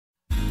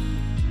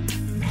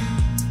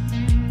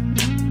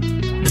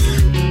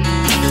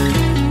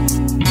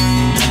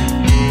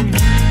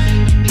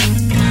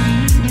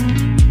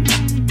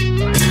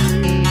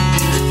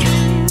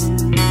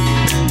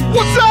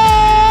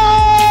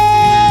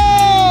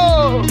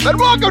and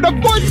welcome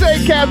to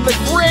Forte Catholic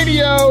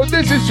Radio.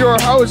 This is your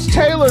host,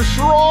 Taylor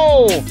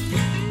Schroll.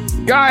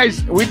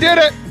 Guys, we did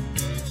it.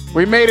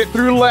 We made it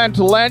through Lent.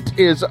 Lent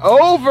is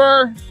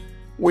over.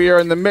 We are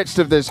in the midst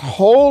of this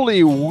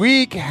Holy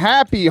Week.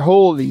 Happy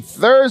Holy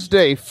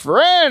Thursday,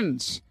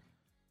 friends.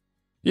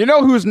 You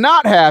know who's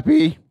not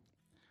happy?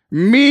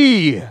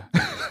 Me.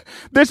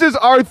 This is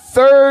our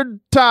third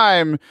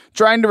time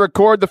trying to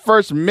record the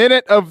first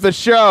minute of the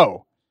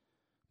show.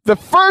 The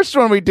first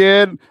one we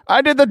did,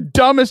 I did the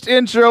dumbest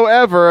intro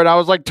ever, and I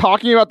was like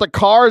talking about the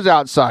cars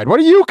outside. What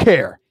do you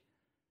care?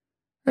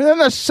 And then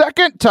the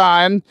second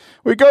time,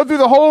 we go through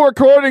the whole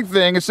recording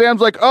thing, and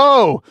Sam's like,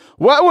 oh,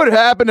 what would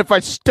happen if I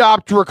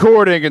stopped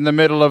recording in the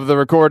middle of the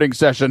recording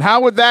session? How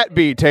would that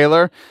be,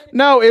 Taylor?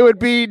 No, it would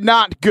be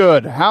not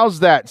good. How's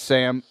that,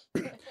 Sam?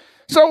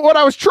 So what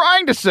I was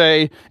trying to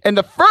say in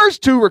the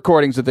first two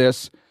recordings of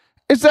this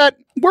is that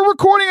we're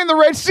recording in the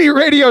Red Sea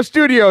Radio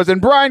Studios in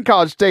Bryan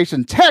College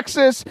Station,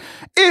 Texas.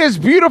 It is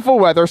beautiful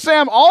weather.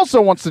 Sam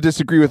also wants to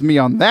disagree with me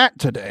on that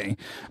today.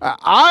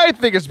 I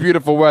think it's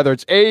beautiful weather.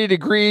 It's 80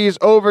 degrees,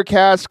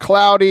 overcast,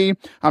 cloudy.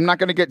 I'm not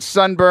going to get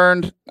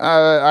sunburned.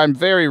 I'm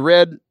very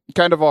red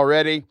kind of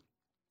already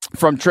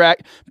from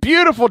track.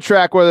 Beautiful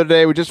track weather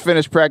today. We just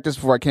finished practice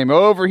before I came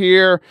over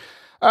here.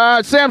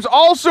 Sam's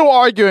also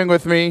arguing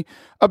with me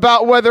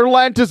about whether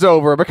Lent is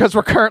over, because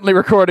we're currently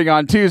recording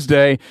on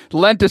Tuesday.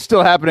 Lent is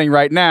still happening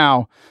right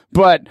now,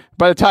 but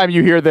by the time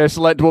you hear this,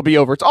 Lent will be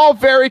over. It's all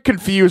very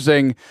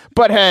confusing,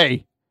 but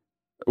hey,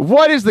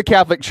 what is the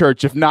Catholic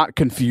Church if not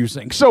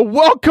confusing? So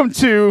welcome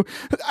to,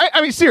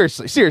 I mean,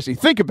 seriously,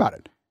 think about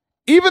it.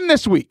 Even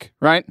this week,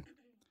 right?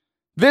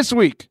 This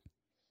week,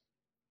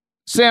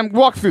 Sam,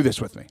 walk through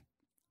this with me.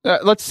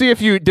 Let's see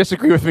if you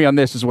disagree with me on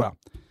this as well.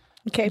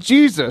 Okay.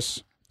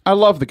 Jesus, I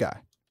love the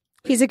guy.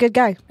 He's a good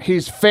guy.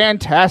 He's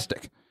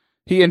fantastic.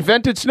 He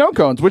invented snow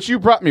cones, which you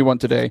brought me one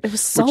today. It was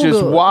so which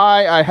is good.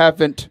 why I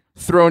haven't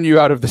thrown you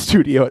out of the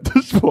studio at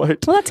this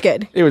point. Well, that's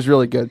good. It was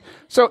really good.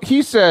 So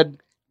he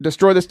said,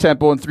 destroy this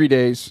temple in 3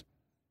 days,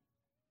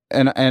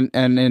 and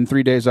in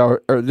 3 days,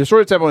 or destroy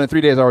the temple and in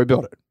 3 days I'll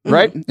rebuild it.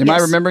 Right? Am I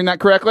remembering that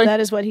correctly?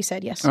 That is what he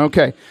said, yes.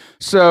 Okay.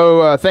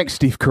 So thanks,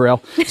 Steve Carell.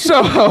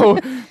 So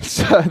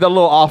the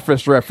little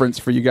office reference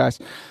for you guys.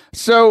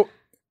 So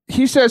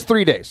he says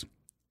 3 days.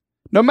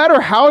 No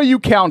matter how you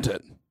count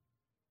it,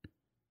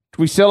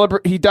 we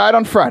celebrate. He died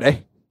on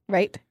Friday.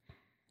 Right.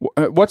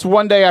 What's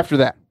one day after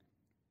that?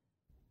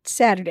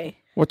 Saturday.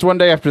 What's one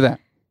day after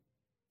that?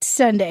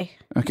 Sunday.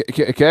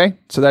 Okay.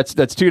 So that's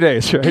 2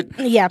 days, right?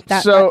 Yeah.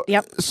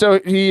 Yep. So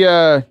he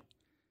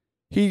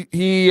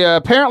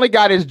apparently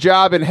got his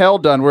job in hell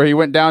done, where he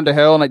went down to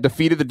hell and like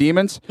defeated the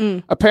demons.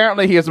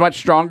 Apparently, he is much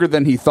stronger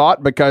than he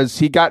thought because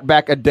he got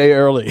back a day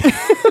early.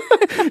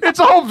 It's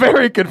all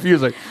very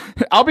confusing.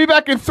 I'll be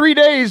back in 3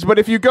 days, but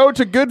if you go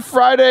to Good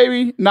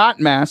Friday, not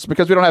Mass,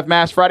 because we don't have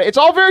Mass Friday, it's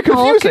all very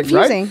confusing,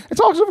 right? It's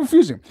all so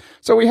confusing.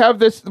 So we have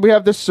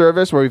this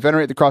service where we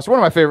venerate the cross. One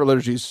of my favorite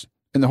liturgies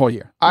in the whole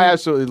year. I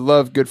absolutely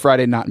love Good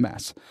Friday, not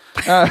Mass.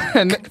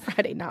 Good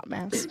Friday, not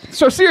Mass.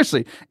 So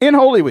seriously, in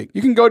Holy Week,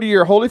 you can go to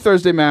your Holy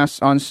Thursday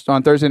Mass on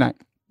Thursday night.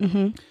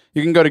 Mm-hmm.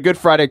 You can go to Good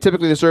Friday.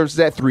 Typically, the service is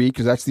at 3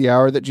 because that's the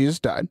hour that Jesus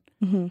died.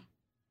 Mm-hmm.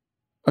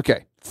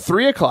 Okay,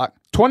 3 o'clock.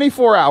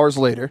 24 hours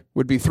later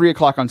would be 3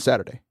 o'clock on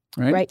Saturday,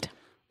 right? Right.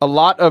 A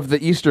lot of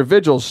the Easter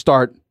vigils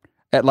start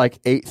at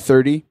like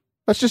 8:30.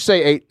 Let's just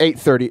say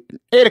 8:30,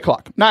 8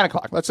 o'clock, 9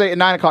 o'clock. Let's say at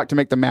 9 o'clock to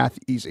make the math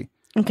easy.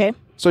 Okay.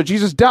 So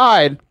Jesus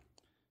died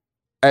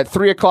at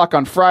 3 o'clock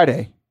on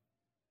Friday.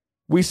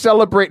 We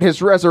celebrate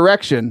his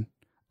resurrection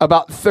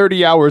about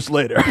 30 hours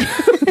later.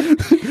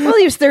 Well,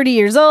 he was 30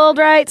 years old,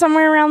 right?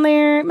 Somewhere around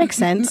there. It makes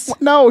sense.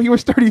 No, he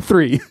was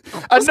 33.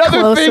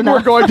 Another thing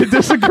we're going to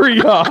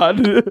disagree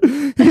on.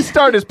 He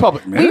started his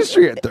public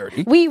ministry at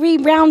 30. We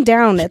round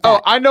down at that.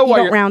 Oh, I know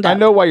why I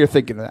know why you're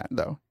thinking of that,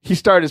 though. He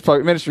started his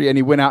public ministry and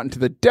he went out into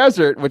the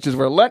desert, which is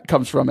where Lent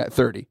comes from, at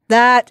 30.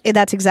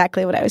 That's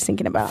exactly what I was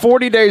thinking about.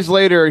 40 days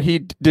later, he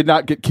did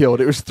not get killed.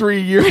 It was 3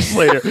 years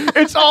later.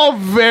 It's all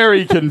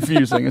very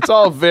confusing.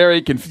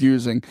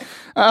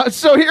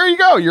 So here you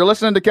go. You're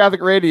listening to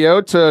Catholic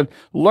Radio to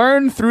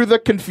learn through the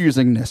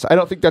confusingness. I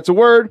don't think that's a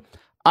word.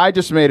 I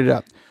just made it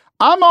up.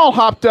 I'm all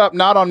hopped up,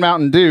 not on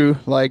Mountain Dew,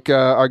 like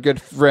our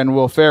good friend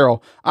Will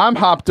Ferrell. I'm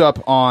hopped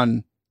up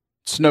on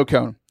snow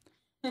cone.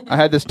 I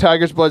had this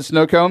Tiger's Blood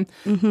snow cone,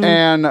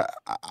 and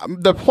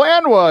the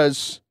plan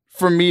was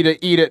for me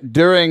to eat it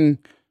during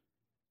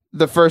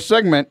the first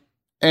segment,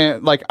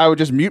 and like I would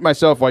just mute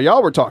myself while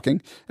y'all were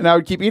talking, and I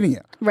would keep eating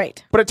it.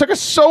 Right. But it took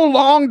us so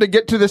long to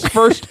get to this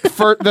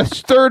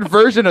this third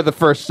version of the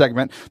first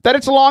segment that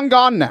it's long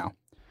gone now.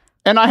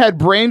 And I had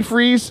brain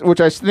freeze,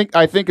 which I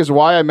think is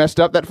why I messed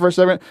up that first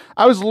segment.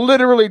 I was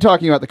literally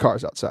talking about the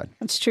cars outside.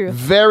 That's true.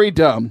 Very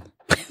dumb.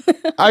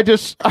 I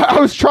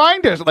was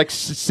trying to like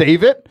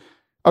save it.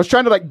 I was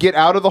trying to like get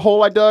out of the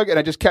hole I dug, and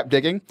I just kept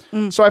digging.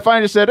 So I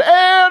finally just said,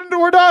 and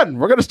we're done.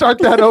 We're going to start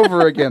that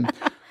over again.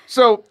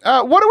 So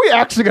what are we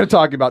actually going to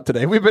talk about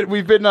today?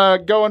 We've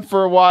been going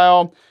for a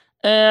while,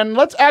 and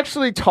let's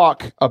actually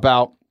talk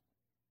about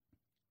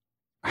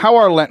how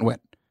our Lent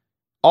went.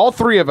 all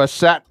three of us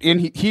sat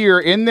here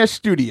in this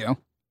studio,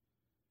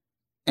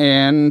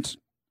 and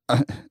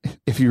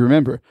if you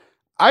remember,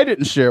 I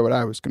didn't share what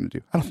I was going to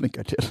do. I don't think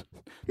I did.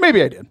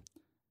 Maybe I did.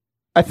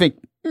 I think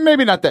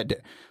maybe not that day.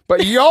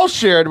 But y'all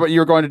shared what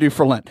you were going to do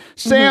for Lent.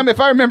 Sam, if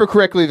I remember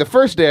correctly, the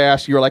first day I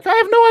asked you, were like, I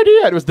have no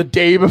idea. It was the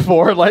day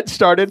before Lent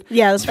started.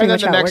 Yeah, that's pretty and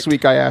much then how the it next worked.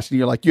 week I asked, and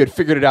you're like, you had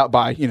figured it out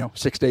by,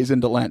 6 days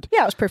into Lent.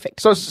 Yeah, it was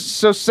perfect. So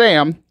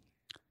Sam,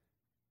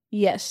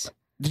 Yes.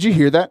 did you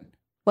hear that?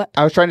 What?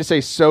 I was trying to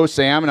say so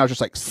Sam, and I was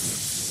just like,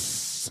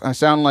 I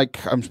sound like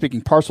I'm speaking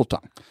parcel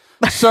tongue.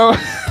 So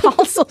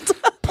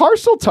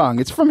parcel tongue.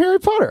 It's from Harry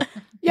Potter.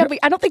 Yeah, but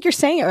I don't think you're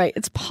saying it right.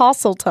 It's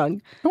parcel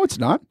tongue. No, it's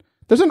not.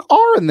 There's an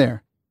R in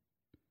there.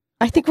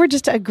 I think we're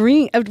just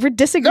agreeing. We're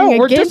disagreeing No,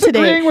 we're again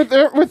disagreeing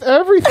today. with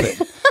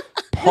everything.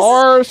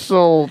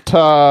 Parcel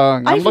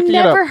tongue. I'm I've looking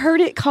never it up.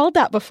 heard it called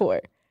that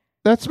before.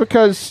 That's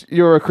because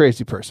you're a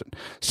crazy person.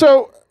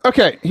 So,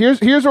 okay, here's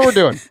what we're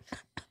doing.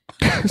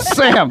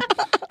 Sam,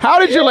 how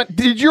did you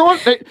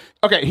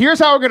okay, here's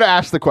how we're going to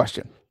ask the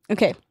question.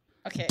 Okay.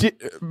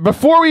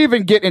 Before we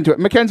even get into it,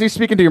 Mackenzie,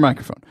 speak into your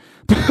microphone.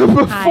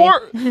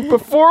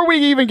 Before we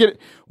even get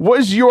it,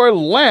 was your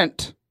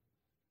Lenten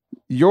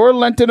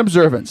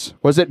observance,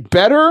 was it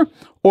better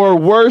or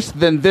worse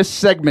than this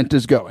segment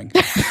is going?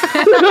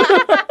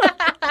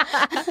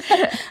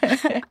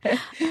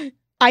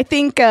 I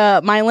think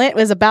my Lent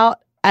was about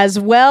as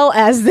well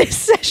as this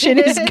session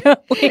is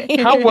going.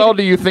 How well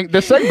do you think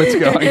this segment's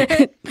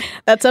going?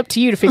 That's up to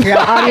you to figure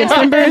out audience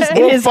numbers. It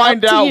We'll is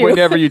find up to out you.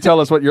 whenever you tell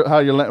us how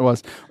your Lent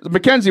was.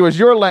 Mackenzie, was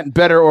your Lent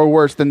better or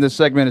worse than this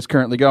segment is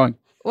currently going?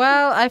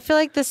 Well, I feel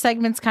like this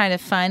segment's kind of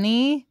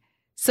funny.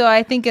 So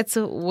I think it's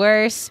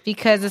worse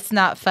because it's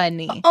not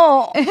funny.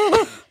 Oh,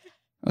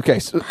 Okay,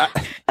 so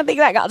I think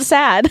that got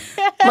sad.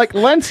 like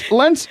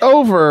Lent's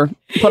over,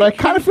 but I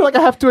kind of feel like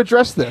I have to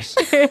address this.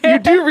 You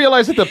do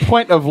realize that the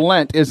point of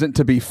Lent isn't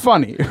to be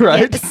funny,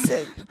 right?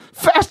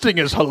 Fasting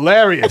is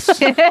hilarious.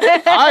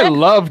 I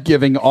love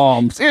giving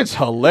alms. It's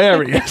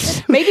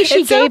hilarious. Maybe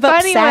she It's so gave up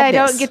funny when I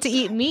sadness. don't get to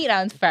eat meat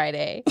on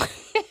Friday.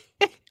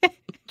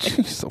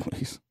 Jeez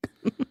Louise.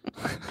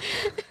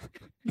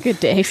 Good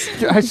days.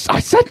 I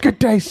said good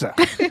day, sir.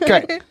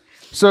 Okay,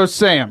 so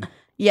Sam,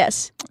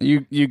 Yes. you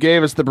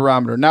gave us the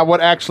barometer. Now,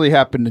 what actually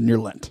happened in your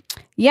Lent?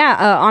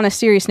 Yeah. On a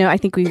serious note, I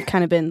think we've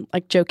kind of been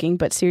like joking,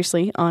 but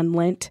seriously on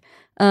Lent.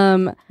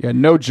 Yeah,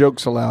 no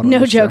jokes allowed.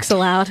 No jokes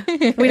allowed.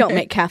 We don't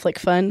make Catholic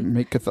fun.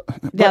 What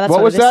Yeah, that's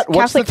what was it is. that?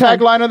 What's Catholic the fun.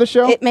 tagline of the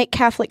show? Make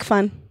Catholic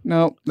fun.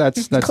 No,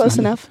 that's Close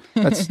enough.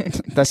 That's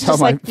how Just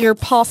my like your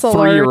apostle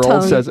 3-year-old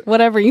tongue, says it.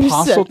 whatever you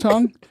apostle said.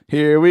 tongue.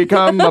 Here we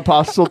come,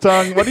 apostle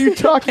tongue. What are you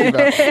talking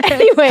about?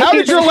 Anyway, How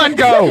did your Lent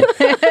go?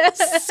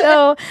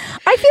 so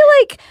I feel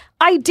like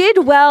I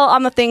did well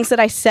on the things that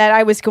I said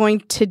I was going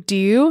to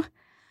do,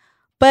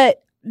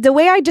 but the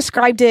way I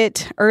described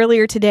it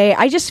earlier today,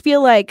 I just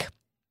feel like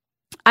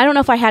I don't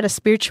know if I had a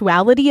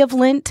spirituality of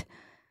Lent.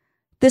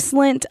 This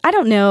Lent, I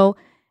don't know.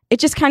 It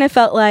just kind of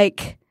felt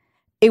like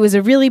it was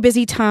a really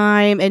busy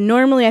time, and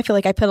normally I feel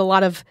like I put a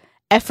lot of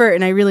effort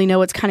and I really know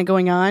what's kind of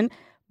going on,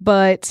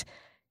 but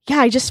yeah,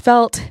 I just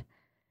felt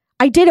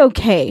I did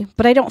okay,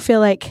 but I don't feel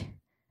like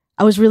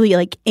I was really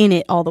like in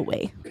it all the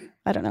way.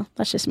 I don't know.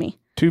 That's just me.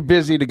 Too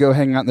busy to go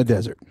hang out in the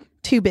desert.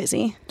 Too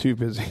busy. Too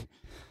busy.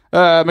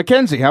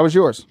 Mackenzie, how was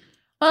yours?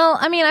 Well,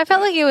 I mean, I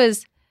felt like it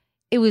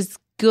was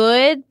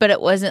good, but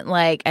it wasn't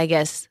like, I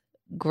guess,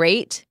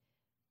 great,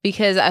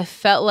 because I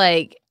felt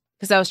like,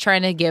 because I was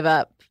trying to give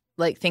up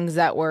like things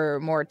that were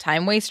more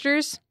time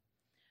wasters,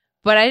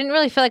 but I didn't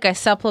really feel like I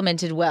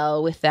supplemented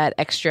well with that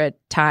extra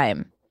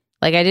time.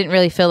 Like I didn't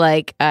really feel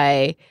like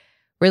I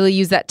really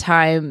used that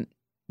time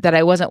that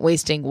I wasn't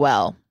wasting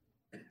well.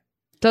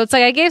 So it's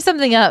like I gave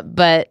something up,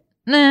 but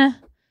nah.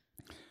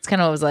 It's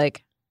kind of what it was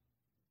like.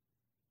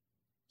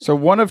 So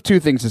one of two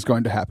things is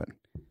going to happen.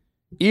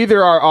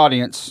 Either our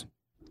audience,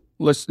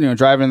 listen,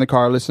 driving in the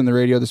car, listen to the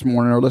radio this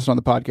morning, or listen on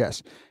the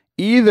podcast.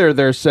 Either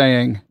they're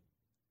saying,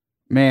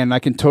 "Man, I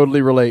can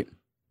totally relate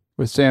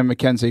with Sam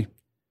Mackenzie,"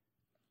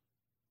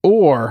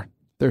 or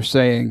they're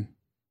saying,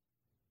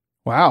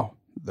 "Wow,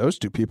 those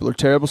two people are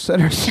terrible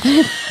sinners.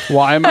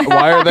 Why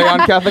are they on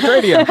Catholic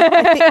radio?"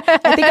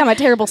 I think I'm a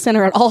terrible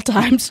sinner at all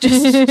times,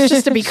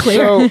 just to be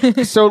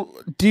clear. So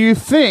do you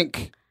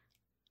think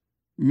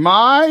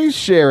my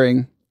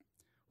sharing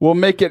will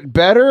make it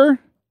better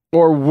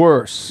or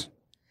worse?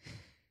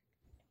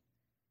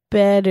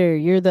 Better.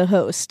 You're the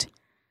host.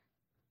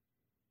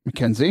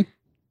 Mackenzie,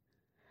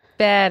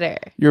 Better.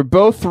 you're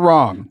both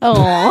wrong.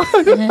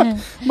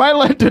 Oh. My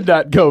Lent did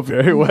not go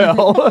very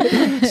well.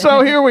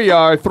 So here we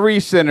are,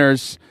 three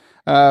sinners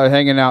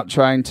hanging out,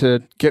 trying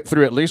to get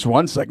through at least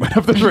one segment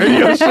of this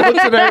radio show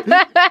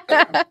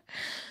today.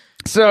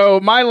 So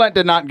my Lent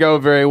did not go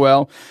very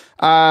well.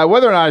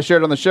 Whether or not I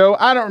shared it on the show,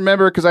 I don't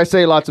remember, because I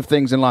say lots of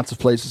things in lots of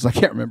places. I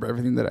can't remember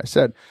everything that I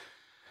said.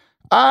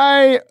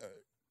 I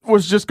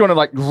was just going to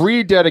like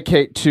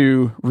rededicate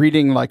to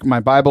reading like my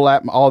Bible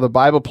app, all the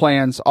Bible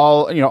plans,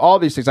 all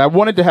these things. I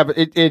wanted to have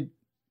it.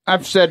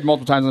 I've said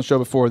multiple times on the show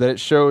before that it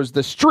shows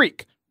the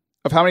streak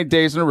of how many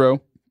days in a row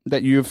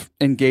that you've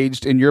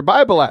engaged in your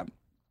Bible app.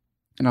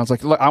 And I was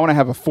like, look, I want to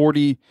have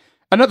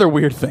another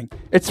weird thing.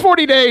 It's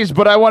 40 days,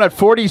 but I want a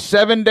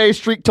 47-day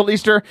streak till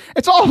Easter.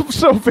 It's all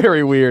so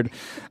very weird.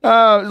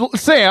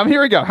 Sam,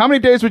 here we go. How many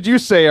days would you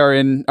say are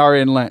in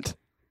Lent?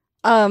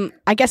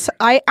 I guess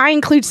I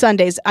include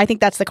Sundays. I think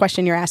that's the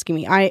question you're asking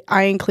me.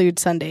 I include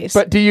Sundays.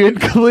 But do you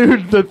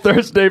include the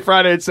Thursday,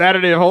 Friday, and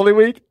Saturday of Holy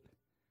Week?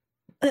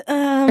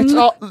 It's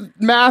all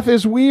math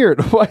is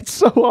weird. Why it's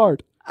so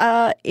hard?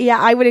 Yeah,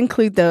 I would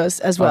include those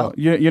as well.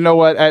 You know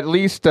what? At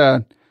least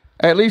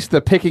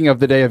the picking of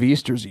the day of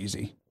Easter is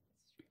easy.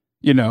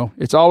 You know,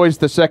 it's always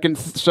the second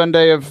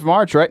Sunday of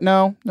March, right?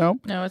 No,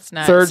 it's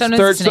not.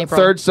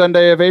 Third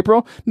Sunday of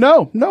April.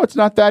 No, it's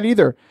not that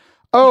either.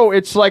 Oh,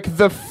 it's like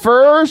the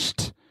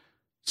first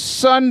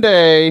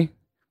Sunday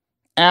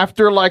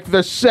after like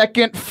the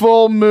second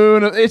full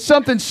moon. It's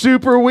something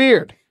super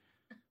weird.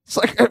 It's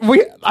like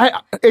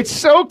it's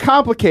so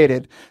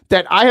complicated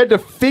that I had to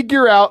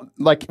figure out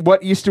like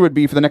what Easter would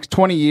be for the next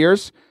 20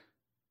 years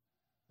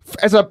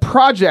as a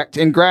project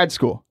in grad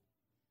school.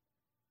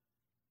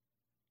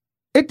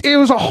 It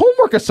was a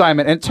homework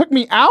assignment, and it took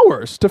me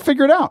hours to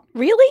figure it out.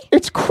 Really?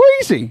 It's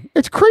crazy.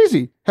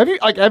 Have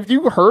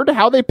you heard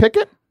how they pick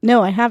it?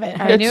 No, I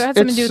haven't. I knew it had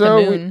something to do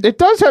with the moon. It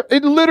does have.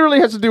 It literally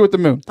has to do with the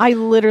moon. I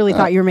literally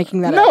thought you were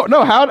making that up.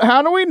 No.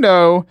 How do we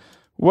know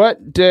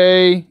what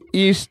day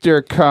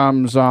Easter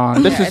comes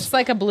on? It's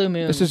like a blue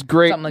moon. This is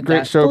great. Like great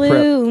that. show prep.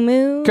 Blue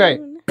moon. Okay.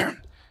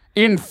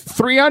 In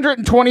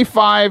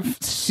 325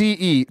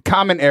 CE,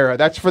 Common Era,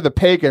 that's for the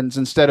pagans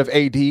instead of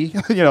AD,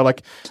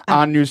 like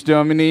Annus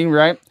Domini,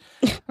 right?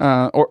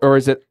 Or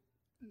is it?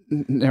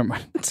 Never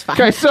mind. It's fine.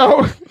 Okay,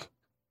 so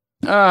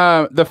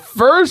the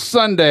first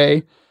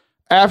Sunday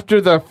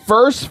after the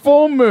first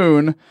full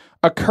moon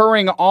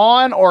occurring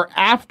on or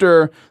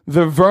after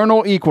the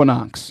vernal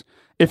equinox.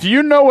 If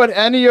you know what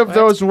any of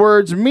those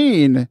words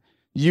mean,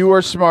 you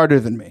are smarter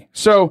than me.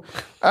 So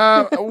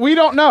we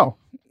don't know.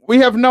 We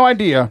have no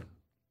idea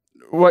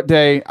what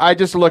day. I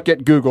just look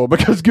at Google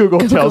because Google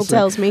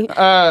tells me.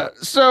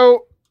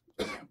 So,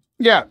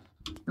 yeah,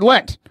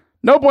 Lent.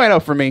 No bueno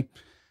for me.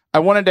 I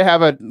wanted to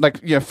have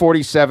a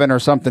 47 or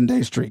something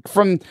day streak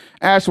from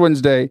Ash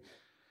Wednesday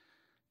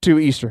to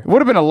Easter. It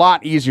would have been a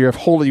lot easier if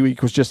Holy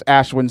Week was just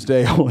Ash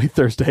Wednesday, Holy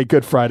Thursday,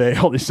 Good Friday,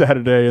 Holy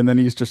Saturday, and then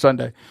Easter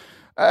Sunday.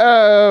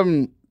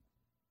 But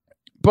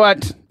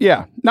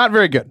yeah, not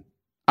very good.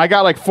 I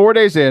got like 4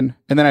 days in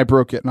and then I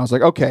broke it and I was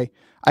like, okay,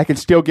 I can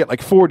still get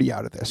like 40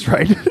 out of this,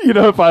 right?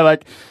 If I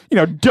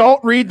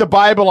don't read the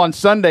Bible on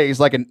Sundays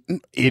like an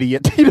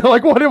idiot,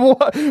 like what?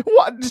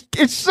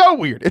 It's so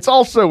weird. It's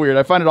all so weird.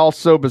 I find it all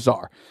so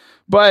bizarre,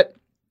 but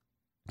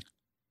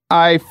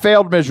I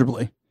failed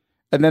miserably.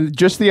 And then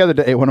just the other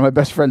day, one of my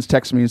best friends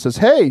texts me and says,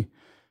 hey,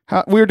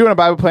 we were doing a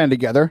Bible plan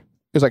together.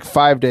 It was like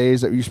 5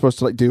 days that you're supposed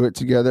to do it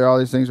together, all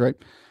these things, right?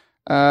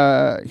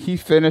 He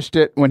finished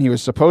it when he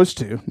was supposed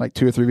to, like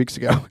 2 or 3 weeks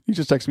ago. He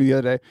just texted me the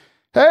other day.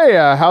 Hey,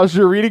 how's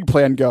your reading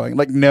plan going?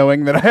 Like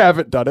knowing that I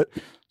haven't done it.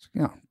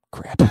 Oh,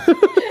 crap.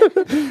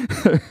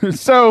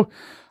 So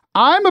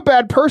I'm a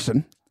bad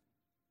person,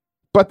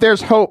 but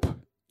there's hope,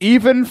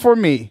 even for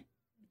me.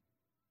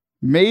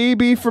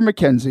 Maybe for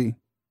Mackenzie,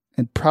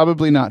 and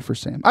probably not for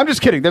Sam. I'm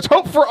just kidding. There's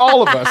hope for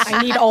all of us.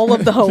 I need all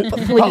of the hope,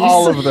 please.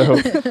 All of the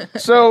hope.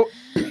 So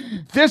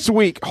this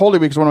week, Holy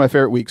Week is one of my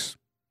favorite weeks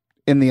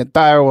in the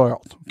entire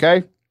world.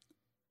 Okay?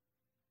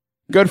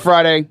 Good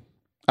Friday.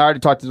 I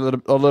already talked a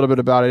little bit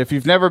about it. If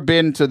you've never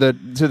been to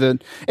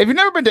if you've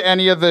never been to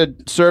any of the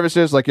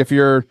services, like if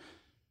you're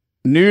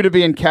new to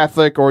being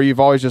Catholic or you've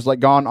always just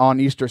gone on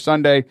Easter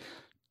Sunday,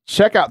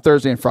 check out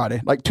Thursday and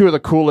Friday. Like two of the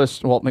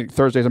coolest. Well,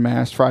 Thursday's a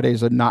mass,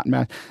 Friday's a not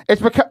mass.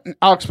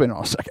 I'll explain it in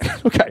a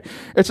second. Okay,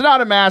 it's not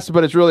a mass,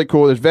 but it's really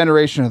cool. There's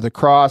veneration of the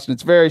cross, and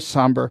it's very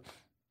somber.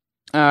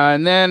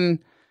 And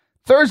then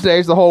Thursday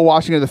is the whole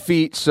washing of the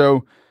feet.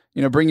 So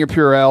bring your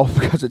Purell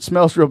because it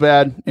smells real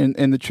bad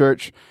in the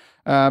church.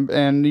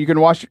 And you can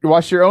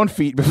wash your own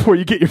feet before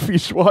you get your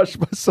feet washed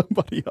by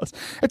somebody else.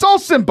 It's all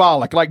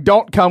symbolic. Like,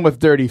 don't come with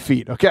dirty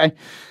feet, okay?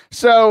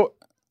 So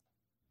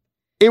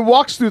it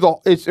walks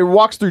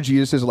through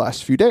Jesus'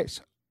 last few days.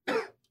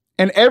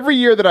 And every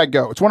year that I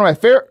go, it's one of my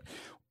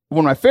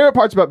favorite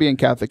parts about being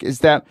Catholic is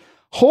that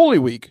Holy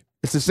Week,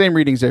 it's the same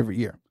readings every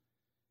year.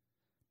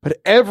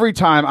 But every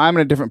time I'm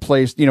in a different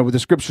place, with the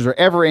scriptures are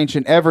ever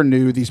ancient, ever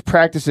new, these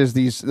practices,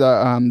 these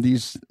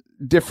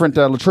different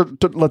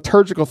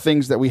liturgical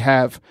things that we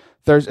have,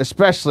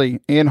 especially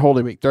in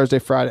Holy Week, Thursday,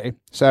 Friday,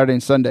 Saturday,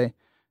 and Sunday,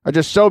 are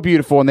just so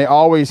beautiful, and they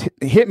always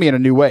hit me in a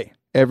new way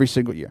every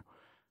single year.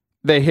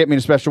 They hit me in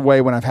a special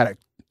way when I've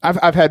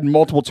had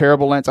multiple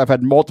terrible Lents, I've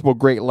had multiple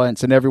great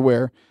Lents, and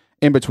everywhere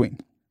in between.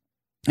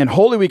 And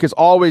Holy Week is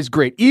always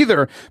great,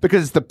 either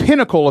because it's the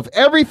pinnacle of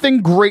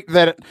everything great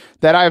that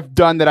I've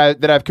done,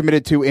 that I've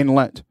committed to in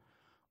Lent,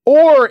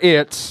 or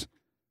it's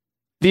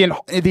the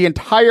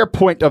entire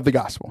point of the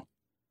gospel.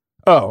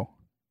 Oh,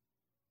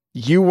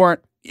 you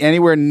weren't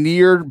anywhere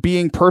near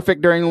being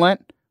perfect during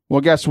Lent? Well,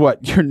 guess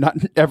what? You're not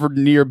ever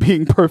near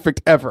being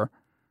perfect ever.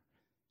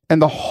 And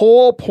the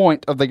whole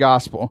point of the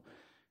gospel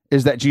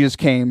is that Jesus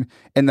came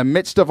in the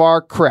midst of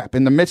our crap,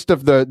 in the midst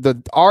of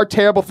our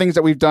terrible things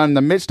that we've done, in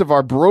the midst of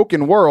our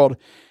broken world.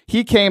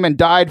 He came and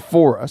died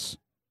for us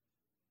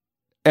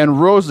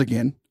and rose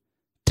again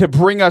to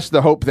bring us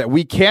the hope that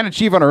we can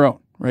achieve on our own,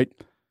 right?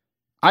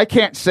 I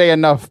can't say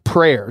enough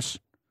prayers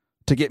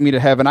to get me to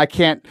heaven. I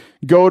can't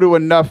go to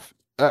enough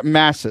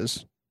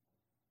masses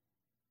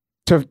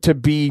to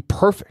be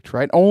perfect,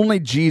 right? Only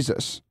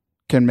Jesus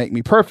can make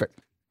me perfect.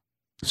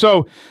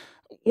 So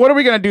what are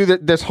we going to do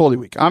this Holy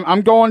Week?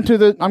 I'm going to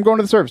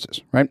the services,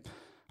 right?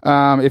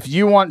 If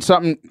you want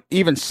something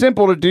even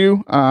simple to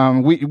do,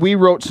 we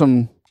wrote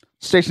some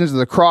Stations of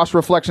the Cross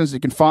reflections that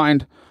you can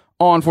find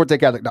on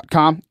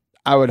ForteCatholic.com.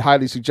 I would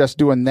highly suggest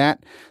doing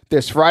that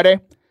this Friday.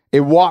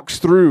 It walks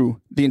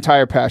through the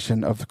entire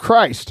Passion of the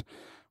Christ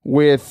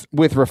with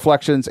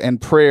reflections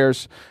and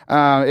prayers.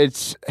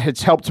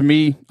 It's helped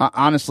me,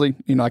 honestly.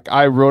 Like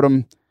I wrote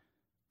them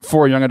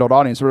for a young adult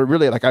audience, but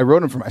really, like I wrote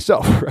them for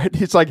myself,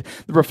 right? It's like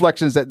the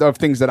reflections of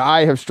things that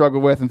I have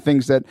struggled with and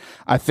things that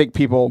I think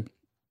people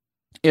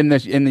in the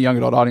young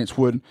adult audience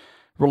would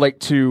relate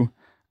to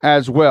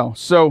as well.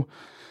 So,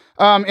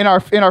 in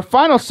our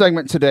final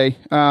segment today,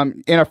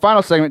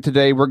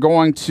 we're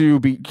going to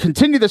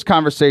continue this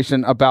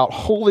conversation about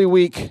Holy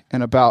Week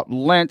and about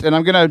Lent, and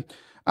I'm going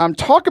to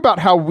talk about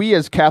how we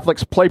as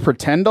Catholics play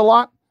pretend a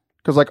lot.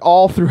 Because like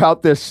all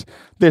throughout this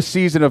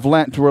season of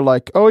Lent, we're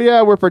like, oh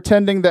yeah, we're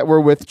pretending that we're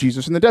with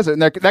Jesus in the desert,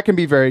 and that can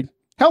be very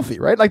healthy,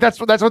 right? Like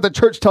that's what the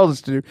church tells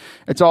us to do.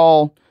 It's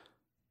all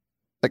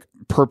like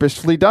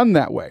purposefully done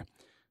that way.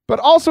 But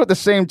also at the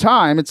same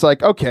time, it's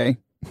like, okay,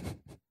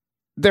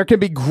 there can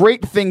be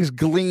great things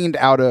gleaned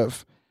out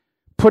of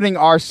putting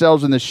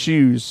ourselves in the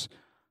shoes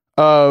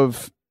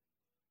of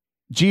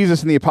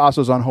Jesus and the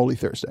apostles on Holy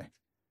Thursday.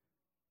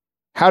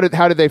 How did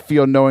they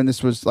feel knowing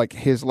this was like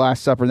his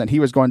last supper and that he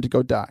was going to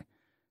go die?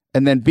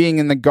 And then being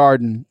in the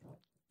garden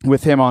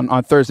with him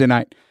on Thursday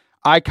night.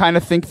 I kind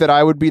of think that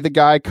I would be the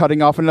guy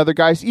cutting off another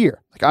guy's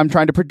ear. Like I'm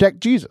trying to protect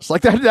Jesus.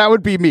 Like that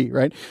would be me,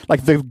 right?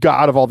 Like the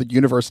God of all the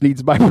universe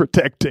needs my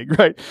protecting,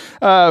 right?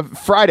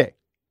 Friday.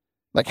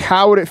 Like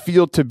how would it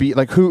feel to be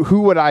like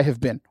who would I have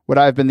been? Would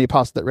I have been the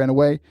apostle that ran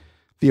away?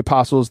 The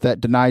apostles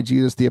that denied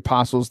Jesus, the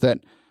apostles that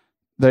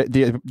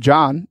the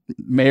John,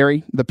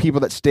 Mary, the people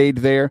that stayed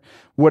there?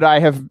 Would I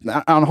have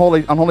on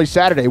Holy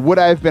Saturday, would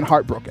I have been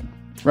heartbroken?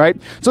 Right?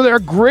 So there are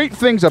great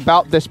things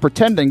about this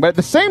pretending, but at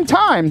the same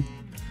time,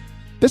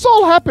 this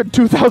all happened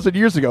 2,000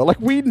 years ago.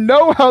 Like we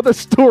know how the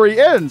story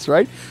ends,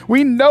 right?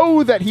 We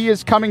know that he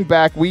is coming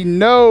back. We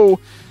know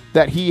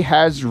that he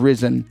has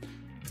risen.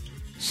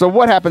 So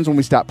what happens when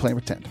we stop playing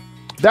pretend?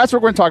 That's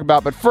what we're going to talk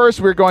about. But first,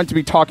 we're going to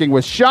be talking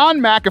with Sean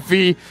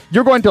McAfee.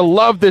 You're going to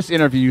love this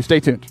interview. Stay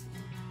tuned.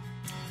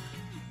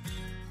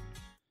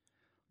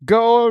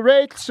 Go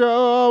rate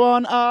show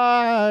on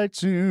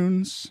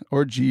iTunes,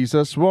 or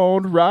Jesus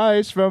won't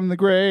rise from the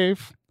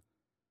grave.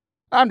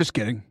 I'm just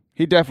kidding.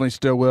 He definitely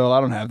still will.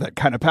 I don't have that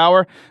kind of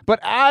power,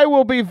 but I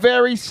will be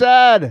very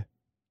sad.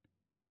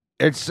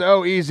 It's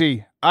so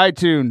easy.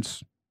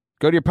 iTunes.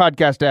 Go to your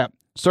podcast app.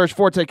 Search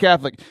Forte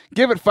Catholic.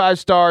 Give it 5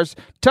 stars.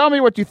 Tell me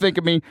what you think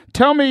of me.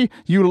 Tell me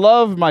you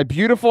love my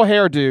beautiful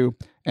hairdo,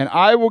 and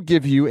I will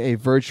give you a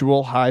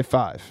virtual high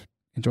five.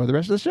 Enjoy the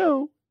rest of the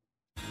show.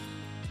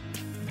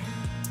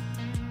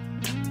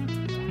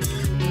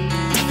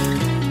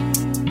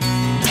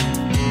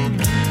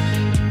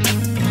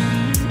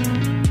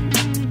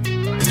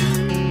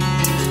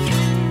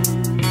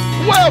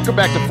 Welcome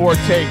back to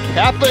Forte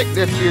Catholic.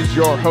 This is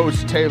your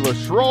host, Taylor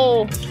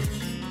Schroll.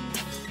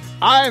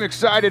 I am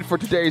excited for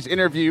today's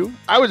interview.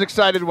 I was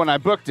excited when I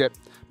booked it,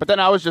 but then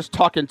I was just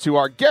talking to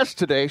our guest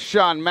today,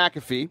 Sean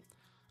McAfee.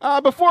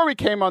 Before we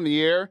came on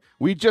the air,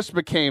 we just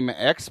became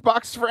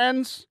Xbox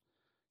friends.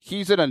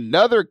 He's in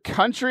another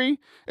country.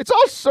 It's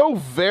all so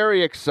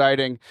very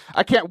exciting.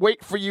 I can't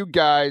wait for you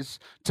guys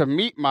to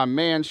meet my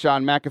man,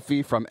 Sean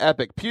McAfee from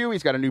Epic Pew.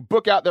 He's got a new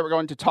book out that we're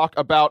going to talk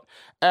about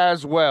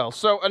as well.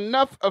 So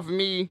enough of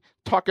me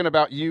talking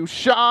about you.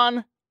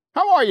 Sean,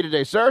 how are you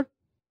today, sir?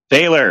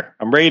 Taylor,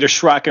 I'm ready to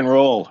schrock and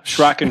roll.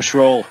 Schrock and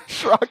schroll.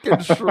 Schrock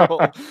and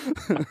schroll.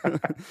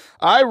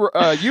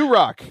 You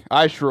rock,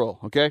 I schroll,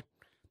 okay?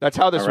 That's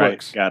how this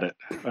works. Got it.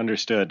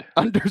 Understood.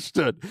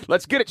 Understood.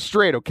 Let's get it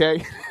straight,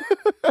 okay?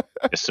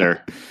 Yes,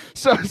 sir.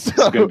 So it's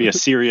going to be a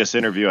serious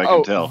interview, I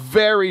can tell.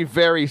 Very,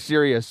 very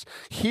serious.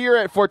 Here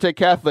at Forte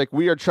Catholic,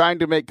 we are trying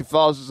to make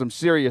Catholicism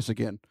serious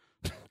again.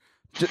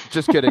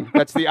 Just kidding.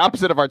 That's the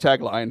opposite of our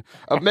tagline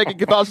of making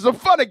Catholicism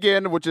fun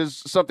again, which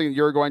is something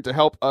you're going to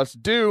help us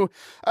do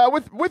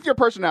with your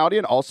personality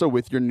and also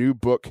with your new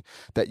book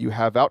that you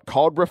have out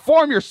called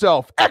Reform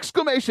Yourself! ! We're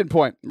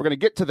going to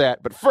get to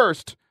that. But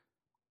first,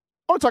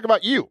 I want to talk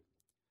about you.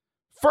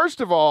 First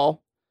of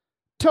all,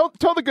 tell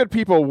the good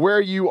people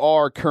where you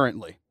are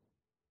currently.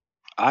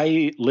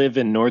 I live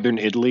in northern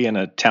Italy in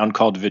a town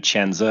called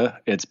Vicenza.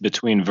 It's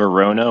between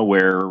Verona,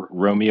 where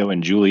Romeo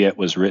and Juliet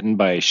was written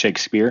by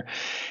Shakespeare,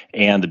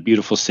 and the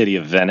beautiful city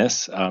of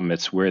Venice.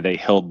 It's where they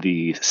held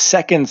the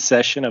second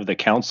session of the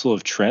Council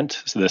of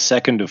Trent, so the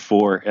second of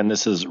four. And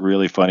this is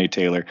really funny,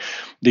 Taylor.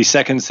 The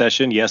second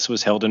session, yes,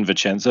 was held in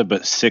Vicenza,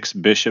 but 6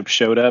 bishops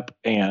showed up,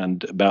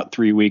 and about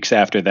 3 weeks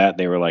after that,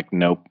 they were like,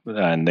 nope,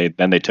 and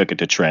they took it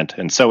to Trent.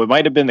 And so it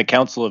might have been the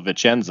Council of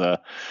Vicenza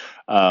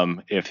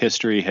if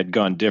history had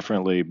gone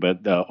differently,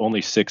 but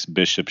only 6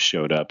 bishops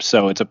showed up.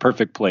 So it's a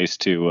perfect place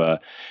to,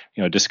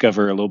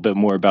 discover a little bit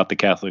more about the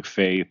Catholic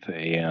faith,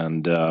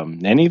 and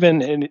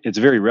it's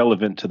very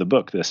relevant to the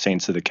book, The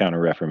Saints of the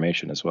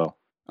Counter-Reformation, as well.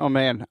 Oh,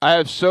 man. I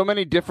have so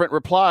many different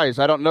replies.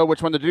 I don't know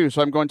which one to do,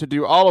 so I'm going to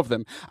do all of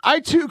them. I,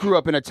 too, grew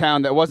up in a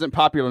town that wasn't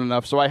popular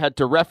enough, so I had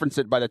to reference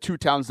it by the 2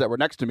 towns that were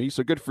next to me,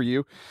 so good for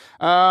you.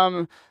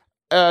 The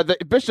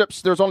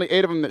bishops, there's only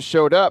 8 of them that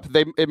showed up.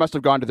 It must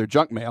have gone to their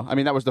junk mail. I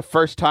mean, that was the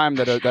first time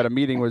that a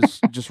meeting was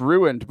just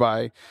ruined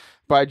by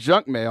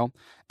junk mail.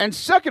 And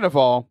second of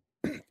all,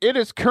 it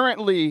is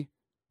currently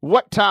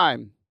what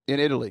time in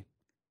Italy?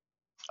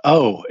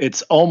 Oh,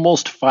 it's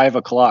almost 5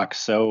 o'clock.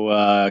 So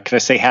can I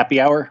say happy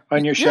hour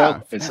on your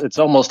show? Yeah. It's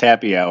almost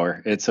happy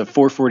hour. It's a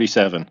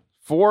 4:47.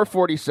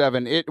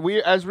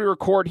 4:47. As we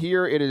record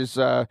here, it is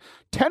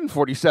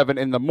 10:47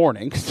 in the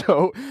morning.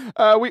 So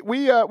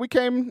we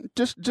came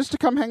just to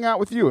come hang out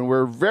with you, and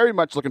we're very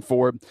much looking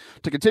forward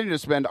to continue to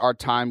spend our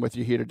time with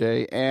you here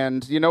today.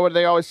 And you know what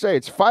they always say?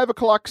 It's 5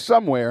 o'clock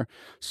somewhere.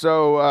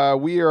 So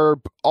we are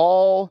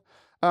all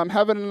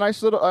having a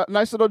nice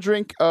little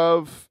drink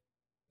of.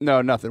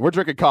 No, nothing. We're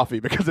drinking coffee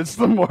because it's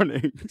the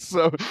morning.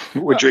 So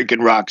we're drinking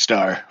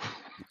Rockstar.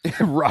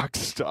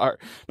 Rockstar.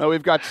 No,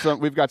 we've got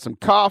some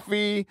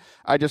coffee.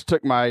 I just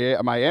took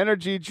my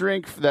energy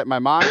drink that my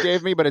mom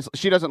gave me, but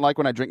she doesn't like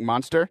when I drink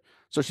Monster,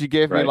 so she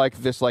gave me like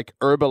this like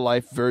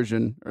Herbalife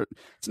version.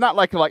 It's not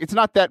like it's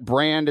not that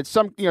brand. It's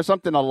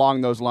something along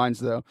those lines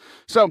though.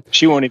 So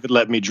she won't even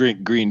let me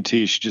drink green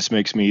tea. She just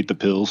makes me eat the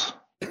pills.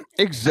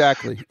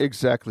 Exactly.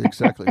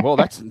 Well,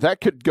 that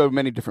could go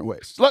many different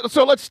ways.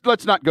 So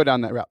let's not go down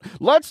that route.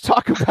 Let's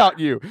talk about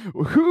you.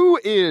 Who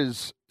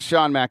is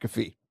Sean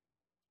McAfee?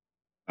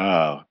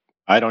 Oh,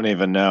 I don't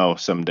even know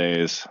some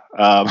days.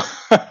 Well,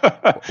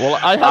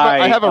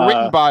 I have a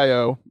written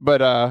bio,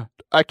 but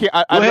I can't.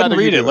 Go ahead and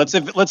read it.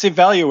 Let's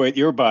evaluate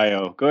your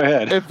bio. Go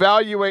ahead.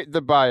 Evaluate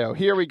the bio.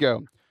 Here we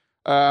go.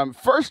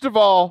 First of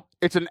all,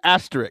 it's an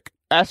asterisk.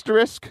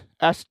 Asterisks.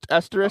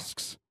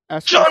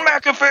 Sean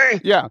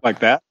McAfee. Yeah, like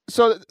that.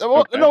 So,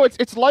 okay. No,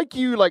 it's like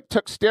you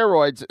took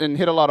steroids and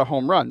hit a lot of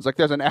home runs. Like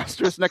there's an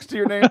asterisk next to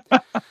your name.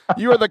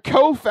 You are the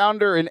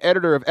co-founder and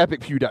editor of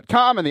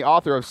EpicPew.com and the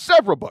author of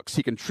several books.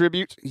 You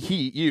contribute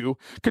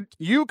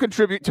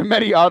to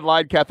many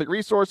online Catholic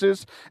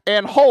resources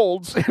and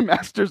holds a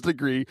master's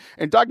degree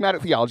in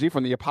dogmatic theology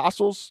from the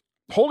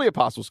Holy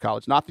Apostles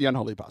College, not the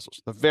unholy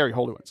apostles, the very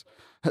holy ones.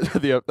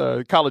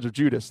 The College of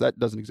Judas, that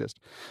doesn't exist.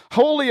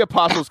 Holy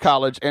Apostles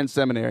College and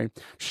Seminary.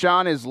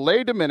 Sean is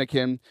lay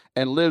Dominican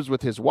and lives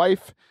with his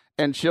wife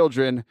and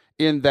children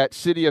in that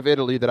city of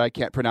Italy that I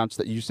can't pronounce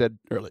that you said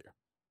earlier.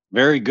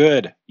 Very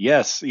good.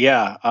 Yes.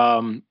 Yeah.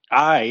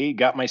 I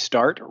got my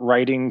start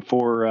writing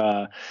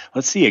for,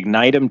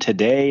 Ignitum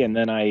Today, and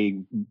then I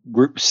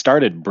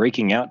started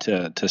breaking out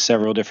to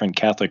several different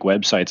Catholic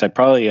websites. I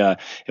probably, it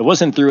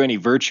wasn't through any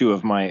virtue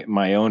of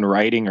my own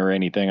writing or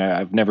anything.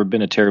 I've never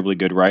been a terribly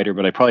good writer,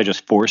 but I probably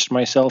just forced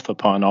myself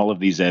upon all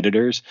of these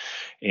editors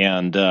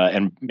and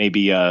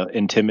maybe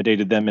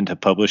intimidated them into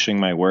publishing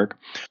my work.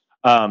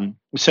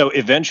 So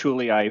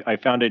eventually I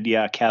founded,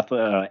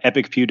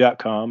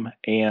 EpicPew.com,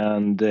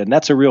 and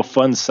that's a real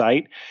fun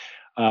site,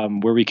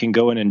 where we can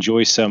go and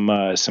enjoy some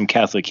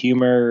Catholic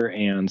humor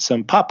and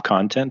some pop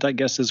content, I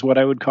guess is what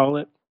I would call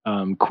it.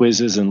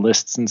 Quizzes and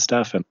lists and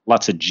stuff, and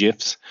lots of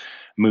GIFs,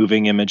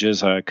 moving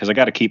images, because I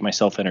got to keep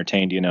myself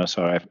entertained,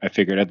 so I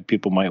figured other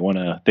people might want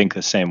to think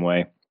the same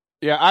way.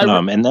 Yeah,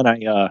 and then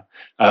I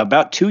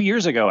about 2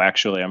 years ago,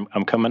 actually,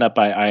 I'm coming up.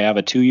 I have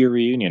a 2-year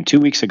reunion. 2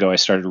 weeks ago, I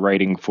started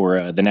writing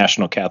for the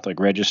National Catholic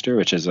Register,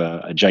 which is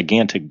a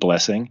gigantic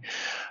blessing.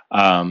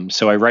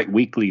 So I write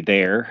weekly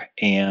there,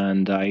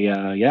 and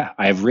I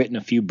have written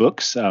a few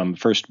books.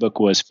 First book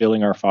was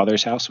Filling Our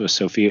Father's House with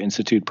Sophia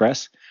Institute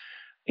Press,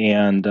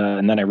 and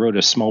then I wrote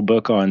a small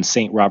book on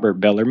Saint Robert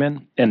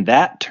Bellarmine, and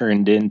that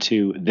turned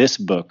into this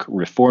book,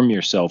 Reform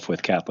Yourself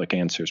with Catholic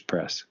Answers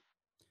Press.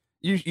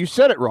 You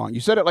said it wrong. You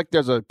said it like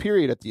there's a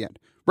period at the end.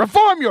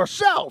 Reform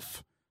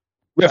yourself!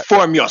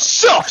 Reform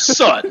yourself,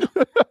 son!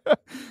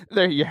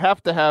 There, you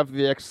have to have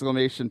the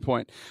exclamation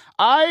point.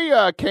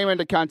 I came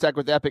into contact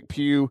with Epic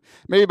Pew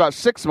maybe about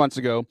 6 months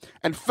ago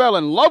and fell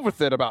in love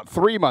with it about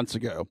 3 months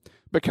ago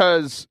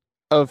because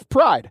of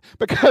pride.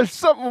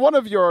 Because one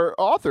of your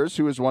authors,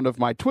 who is one of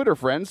my Twitter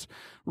friends,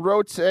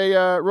 wrote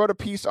a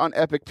piece on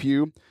Epic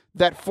Pew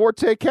that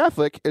Forte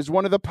Catholic is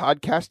one of the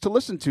podcasts to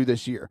listen to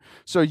this year.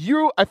 So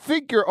I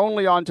think you're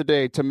only on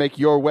today to make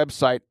your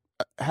website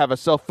have a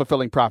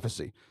self-fulfilling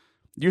prophecy.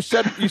 You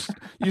said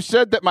you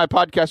said that my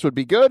podcast would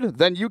be good.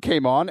 Then you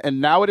came on, and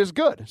now it is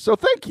good. So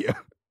thank you.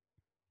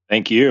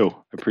 Thank you.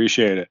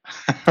 Appreciate it.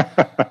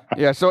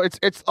 Yeah, so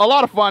it's a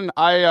lot of fun.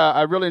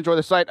 I really enjoy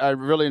the site. I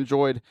really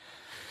enjoyed,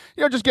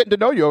 just getting to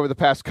know you over the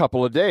past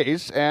couple of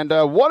days. And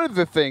one of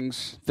the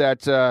things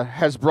that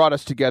has brought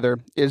us together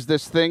is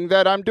this thing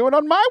that I'm doing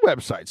on my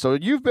website. So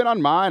you've been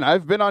on mine,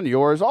 I've been on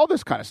yours, all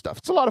this kind of stuff.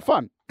 It's a lot of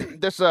fun.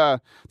 This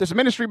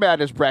Ministry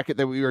Madness bracket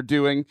that we are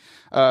doing,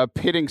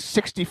 pitting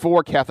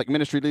 64 Catholic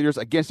ministry leaders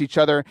against each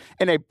other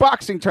in a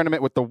boxing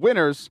tournament with the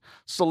winners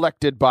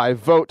selected by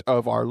vote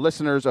of our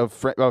listeners, of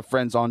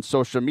friends on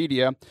social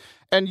media.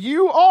 And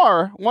you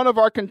are one of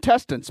our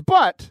contestants,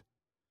 but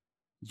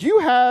you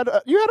had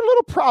a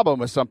little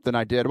problem with something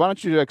I did. Why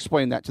don't you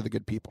explain that to the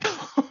good people?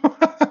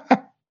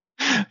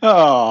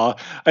 Oh,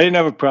 I didn't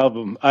have a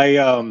problem.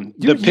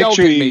 The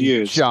picture you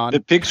used, Sean.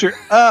 The picture.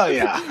 Oh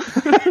yeah.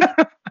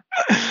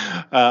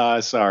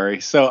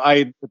 Sorry. So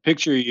the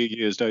picture you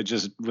used, I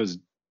just was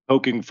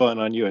poking fun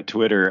on you at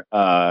Twitter.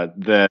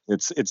 That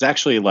it's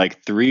actually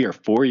like 3 or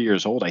 4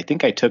 years old. I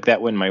think I took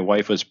that when my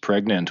wife was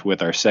pregnant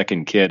with our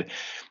second kid,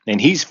 and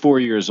he's 4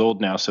 years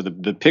old now. So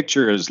the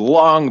picture is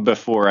long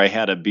before I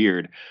had a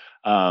beard.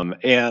 And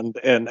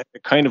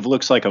it kind of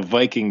looks like a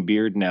Viking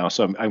beard now.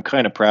 So I'm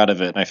kind of proud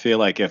of it. And I feel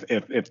like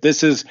if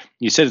this is,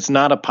 you said it's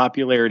not a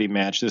popularity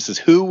match, this is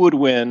who would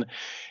win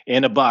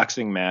in a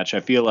boxing match. I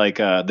feel like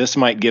this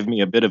might give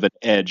me a bit of an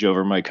edge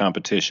over my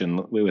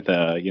competition with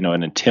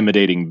an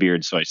intimidating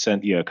beard. So I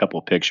sent you a couple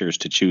of pictures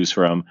to choose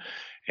from.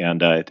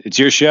 And it's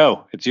your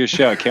show. It's your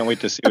show. I can't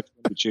wait to see what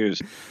you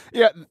choose.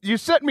 Yeah, you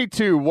sent me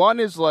two. One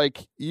is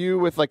like you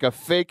with like a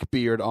fake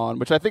beard on,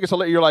 which I think is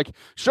hilarious. You're like,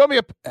 show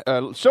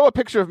a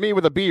picture of me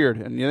with a beard,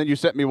 and then you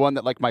sent me one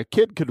that like my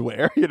kid could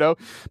wear,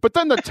 But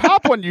then the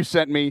top one you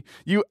sent me,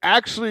 you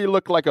actually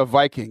look like a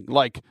Viking,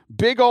 like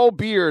big old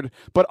beard,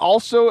 but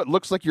also it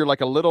looks like you're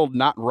like a little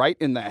not right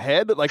in the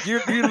head. Like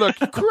you look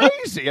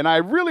crazy, and I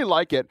really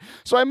like it.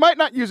 So I might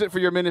not use it for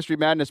your Ministry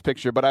Madness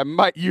picture, but I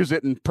might use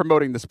it in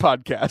promoting this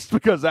podcast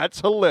because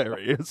that's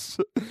hilarious.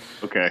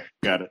 Okay,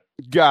 got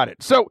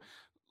it. So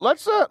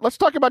let's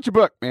talk about your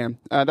book, man.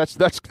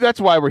 That's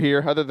why we're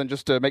here, other than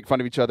just to make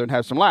fun of each other and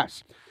have some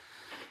laughs.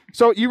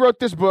 So you wrote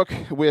this book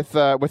with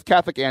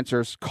Catholic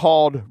Answers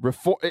called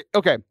Reform.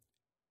 Okay,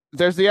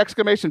 there's the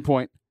exclamation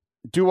point.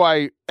 Do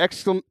I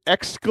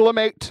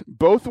exclamate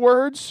both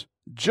words?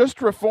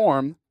 Just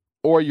reform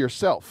or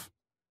yourself?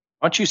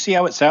 Why don't you see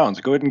how it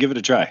sounds? Go ahead and give it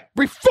a try.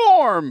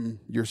 Reform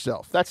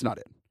yourself. That's not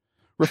it.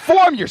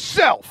 Reform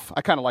yourself.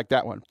 I kind of like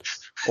that one.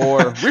 Or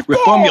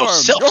reform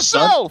yourself.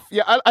 Son.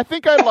 Yeah, I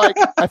think I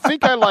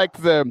like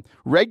the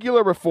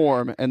regular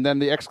reform and then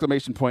the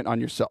exclamation point on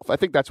yourself. I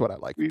think that's what I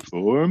like.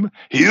 Reform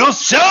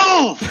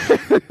yourself.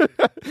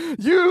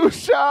 You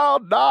shall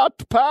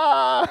not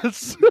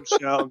pass. You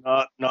shall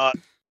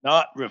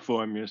not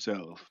reform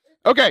yourself.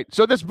 Okay,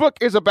 so this book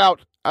is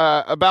about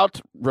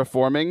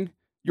reforming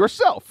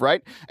yourself,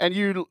 right? And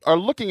you are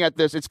looking at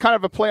this, it's kind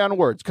of a play on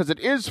words because it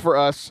is for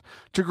us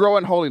to grow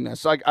in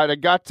holiness. I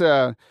got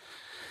an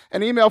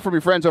email from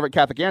your friends over at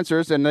Catholic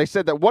Answers, and they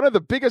said that one of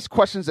the biggest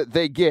questions that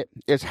they get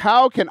is,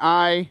 how can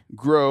I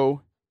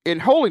grow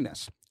in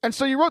holiness? And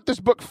so you wrote this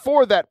book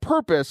for that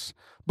purpose,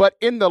 but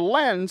in the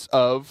lens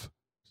of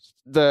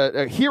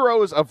the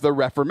heroes of the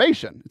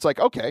Reformation. It's like,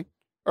 okay,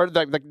 or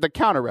the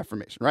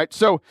Counter-Reformation, right?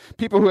 So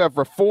people who have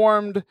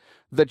reformed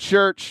the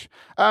church.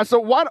 So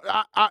why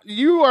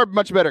you are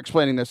much better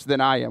explaining this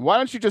than I am. Why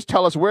don't you just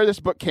tell us where this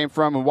book came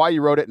from and why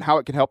you wrote it and how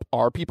it can help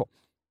our people?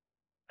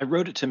 I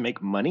wrote it to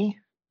make money.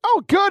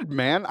 Oh, good,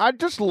 man. I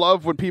just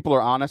love when people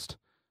are honest.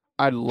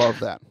 I love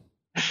that.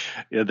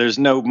 Yeah, there's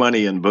no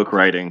money in book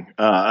writing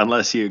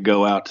unless you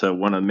go out to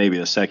maybe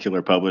a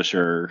secular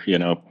publisher,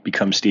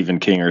 become Stephen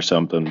King or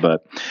something.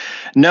 But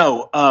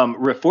no,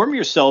 Reform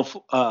Yourself,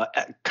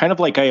 kind of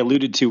like I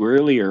alluded to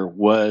earlier,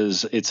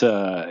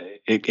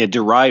 it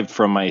derived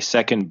from my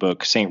second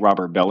book, St.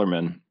 Robert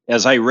Bellarmine.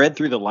 As I read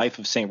through the life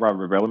of St.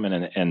 Robert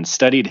Bellarmine and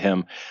studied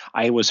him,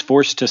 I was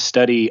forced to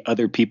study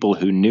other people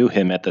who knew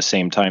him at the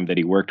same time that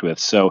he worked with.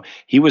 So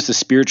he was the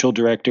spiritual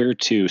director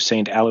to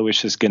St.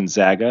 Aloysius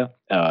Gonzaga.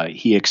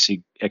 He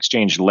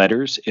exchanged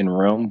letters in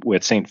Rome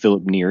with St.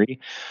 Philip Neri.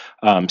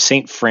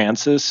 St.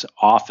 Francis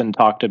often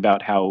talked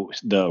about how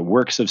the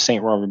works of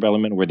St. Robert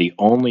Bellarmine were the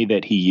only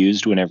that he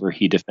used whenever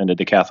he defended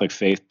the Catholic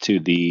faith to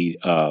the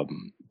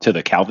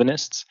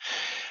Calvinists.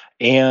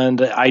 And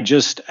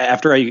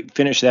after I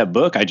finished that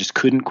book, I just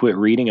couldn't quit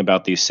reading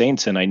about these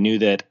saints. And I knew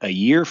that a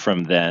year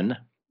from then,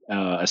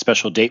 a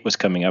special date was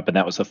coming up, and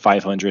that was the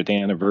 500th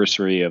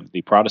anniversary of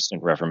the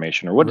Protestant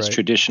Reformation, or what is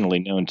traditionally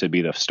known to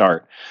be the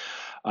start.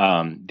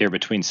 There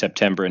between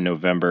September and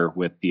November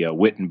with the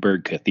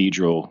Wittenberg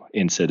Cathedral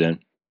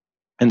incident.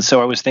 And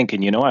so I was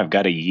thinking, I've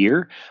got a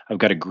year. I've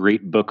got a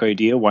great book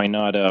idea. Why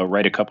not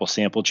write a couple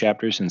sample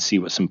chapters and see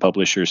what some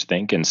publishers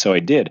think? And so I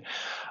did.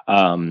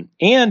 And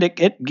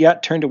it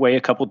got turned away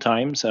a couple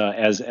times,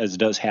 as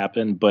does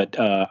happen. But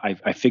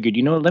I figured,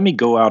 let me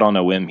go out on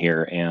a whim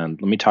here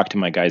and let me talk to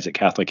my guys at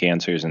Catholic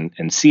Answers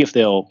and see if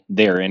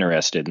they're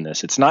interested in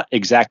this. It's not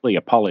exactly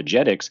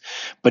apologetics,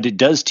 but it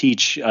does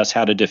teach us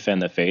how to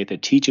defend the faith.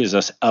 It teaches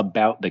us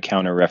about the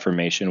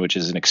Counter-Reformation, which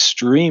is an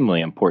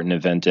extremely important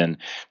event in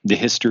the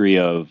history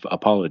of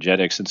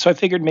apologetics. And so I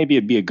figured maybe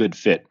it'd be a good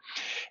fit.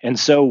 And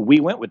so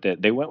we went with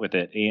it. They went with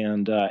it.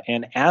 And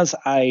as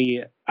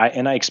I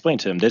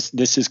explained to them,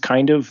 this is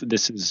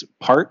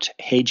part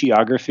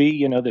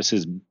hagiography. This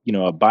is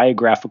a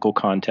biographical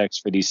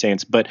context for these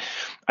saints. But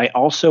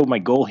my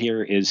goal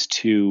here is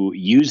to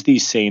use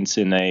these saints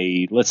in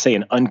let's say,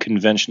 an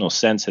unconventional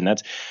sense, and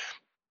that's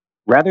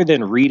rather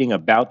than reading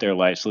about their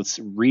lives, let's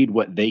read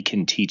what they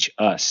can teach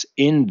us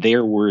in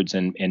their words,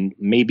 and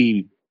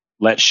maybe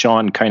let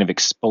Sean kind of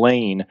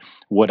explain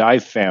what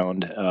I've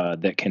found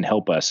that can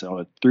help us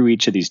through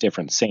each of these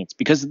different saints.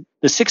 Because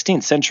the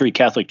 16th century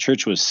Catholic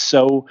Church was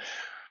so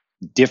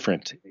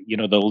different.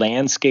 The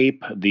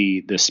landscape,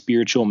 the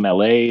spiritual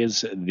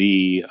malaise,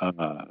 the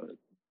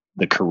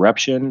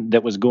corruption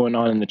that was going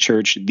on in the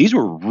church, these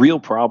were real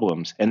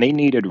problems, and they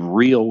needed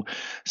real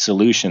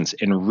solutions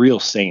and real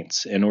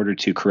saints in order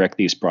to correct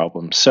these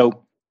problems.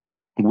 So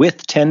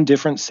with 10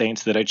 different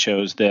saints that I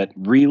chose that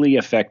really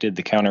affected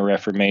the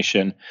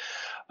Counter-Reformation,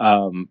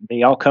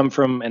 they all come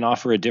from and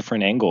offer a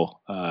different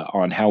angle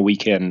on how we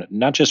can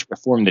not just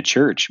reform the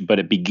church, but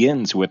it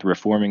begins with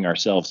reforming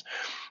ourselves.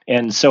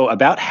 And so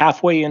about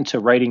halfway into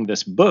writing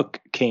this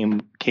book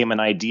came an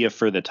idea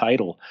for the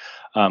title.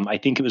 I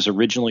think it was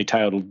originally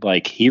titled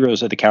like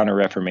Heroes of the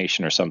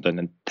Counter-Reformation or something,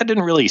 and that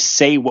didn't really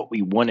say what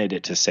we wanted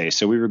it to say,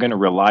 so we were going to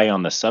rely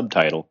on the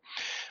subtitle.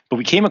 But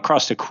we came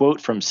across a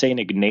quote from St.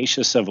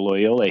 Ignatius of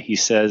Loyola. He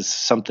says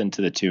something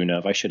to the tune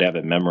of, I should have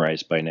it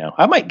memorized by now.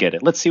 I might get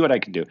it. Let's see what I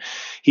can do.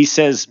 He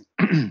says,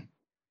 I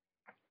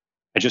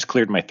just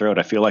cleared my throat.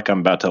 I feel like I'm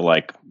about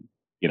to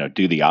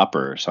do the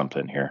opera or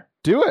something here.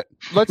 Do it.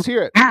 Let's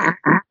hear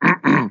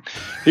it.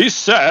 He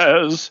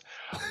says,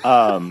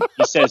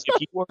 if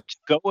you were to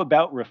go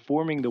about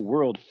reforming the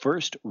world,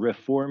 first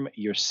reform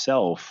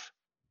yourself,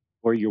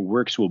 or your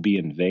works will be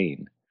in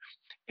vain.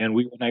 And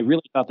I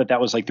really thought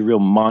that was like the real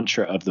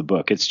mantra of the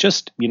book. It's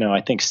just, I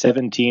think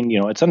 17,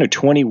 it's under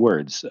 20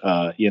 words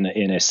in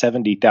a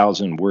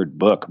 70,000 word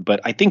book.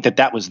 But I think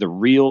that was the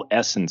real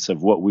essence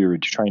of what we were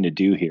trying to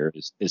do here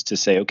is to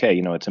say,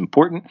 okay, it's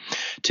important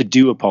to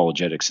do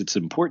apologetics. It's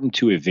important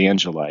to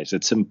evangelize.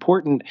 It's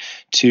important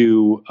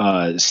to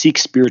seek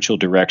spiritual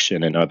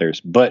direction in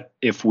others. But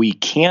if we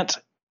can't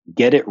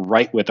get it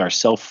right with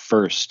ourselves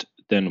first,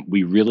 then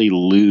we really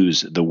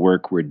lose the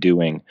work we're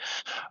doing.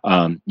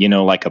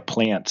 Like a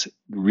plant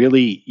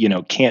really,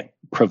 can't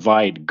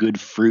provide good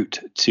fruit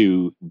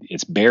to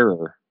its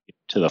bearer,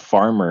 to the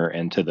farmer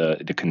and to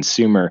the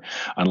consumer,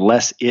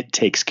 unless it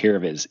takes care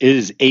of it. It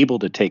is able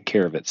to take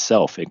care of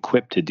itself,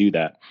 equipped to do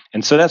that.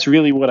 And so that's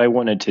really what I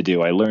wanted to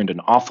do. I learned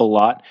an awful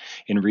lot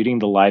in reading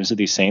the lives of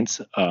these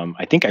saints.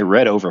 I think I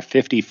read over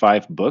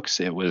 55 books.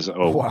 It was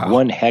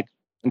one heck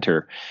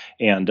winter,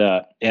 and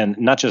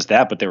not just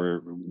that, but there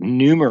were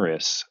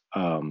numerous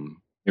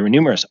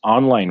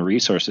online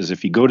resources.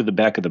 If you go to the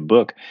back of the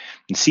book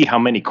and see how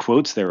many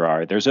quotes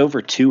there's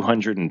over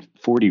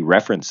 240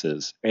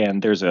 references,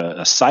 and there's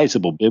a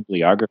sizable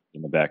bibliography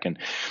in the back. And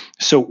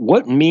so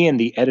what me and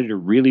the editor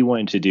really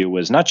wanted to do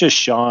was not just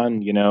Sean,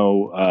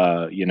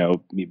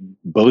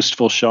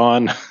 boastful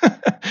Sean,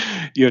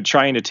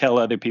 trying to tell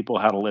other people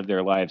how to live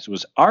their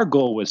lives. Our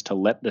goal was to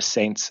let the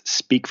saints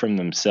speak from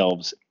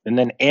themselves and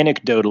then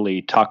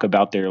anecdotally talk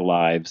about their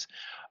lives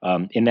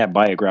in that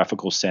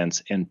biographical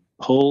sense, and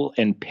pull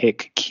and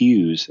pick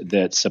cues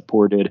that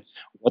supported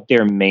what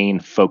their main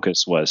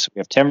focus was. So we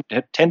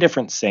have 10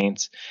 different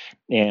saints,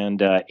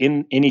 and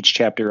in each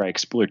chapter I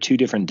explore 2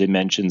 different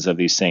dimensions of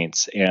these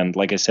saints. And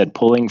like I said,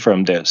 pulling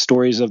from the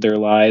stories of their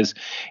lives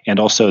and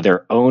also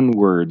their own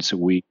words,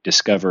 we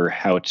discover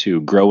how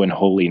to grow in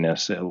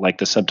holiness. Like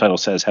the subtitle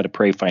says, how to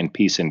pray, find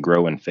peace, and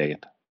grow in faith.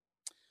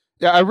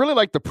 Yeah, I really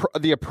like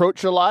the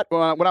approach a lot.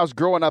 When I was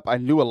growing up, I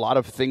knew a lot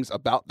of things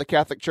about the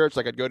Catholic Church.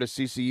 Like I'd go to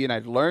CCE and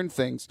I'd learn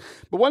things.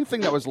 But one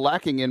thing that was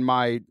lacking in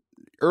my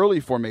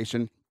early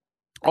formation,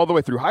 all the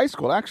way through high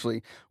school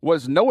actually,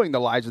 was knowing the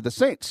lives of the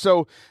saints.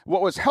 So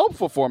what was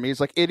helpful for me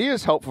is it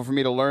is helpful for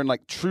me to learn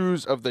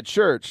truths of the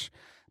church.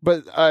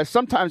 But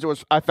sometimes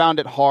I found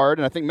it hard,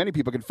 and I think many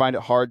people can find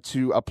it hard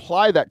to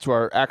apply that to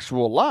our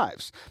actual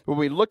lives. When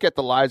we look at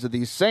the lives of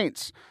these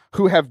saints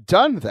who have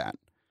done that,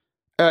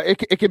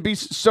 it can be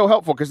so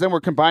helpful, because then we're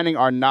combining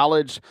our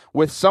knowledge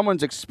with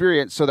someone's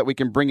experience so that we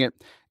can bring it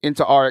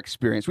into our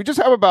experience. We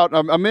just have about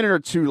a minute or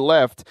 2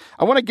 left.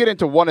 I want to get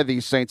into one of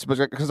these saints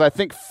because I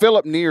think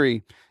Philip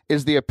Neri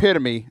is the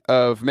epitome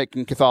of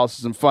making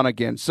Catholicism fun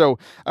again. So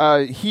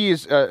he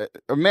is a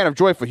man of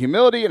joyful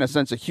humility and a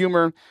sense of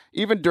humor,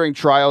 even during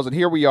trials. And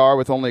here we are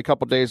with only a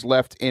couple days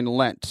left in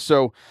Lent.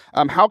 So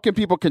how can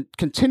people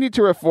continue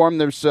to reform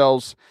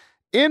themselves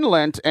in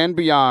Lent and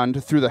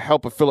beyond through the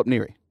help of Philip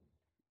Neri?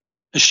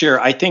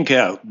 Sure. I think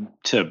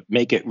to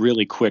make it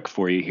really quick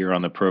for you here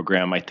on the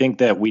program, I think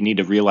that we need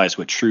to realize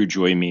what true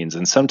joy means.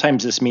 And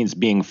sometimes this means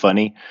being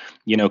funny,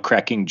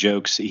 cracking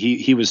jokes.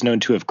 He was known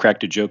to have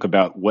cracked a joke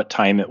about what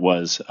time it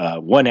was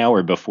 1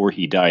 hour before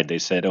he died. They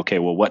said, okay,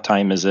 well, what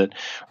time is it?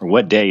 Or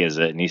what day is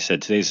it? And he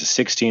said, today's the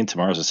 16th,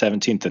 tomorrow's the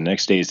 17th, the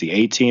next day is the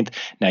 18th.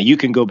 Now you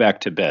can go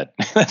back to bed.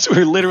 That's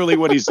literally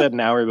what he said an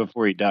hour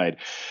before he died.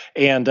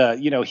 And,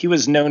 he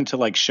was known to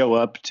like show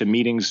up to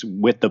meetings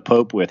with the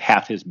Pope with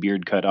half his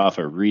beard cut off,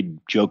 or read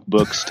joke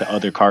books to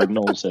other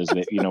cardinals as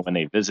they, when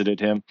they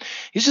visited him.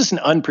 He's just an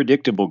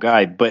unpredictable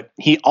guy, but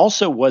he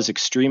also was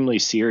extremely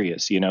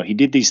serious. He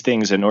did these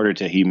things in order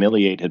to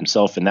humiliate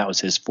himself, and that was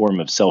his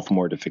form of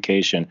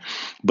self-mortification.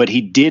 But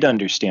he did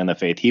understand the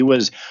faith. He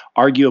was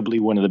arguably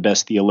one of the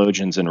best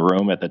theologians in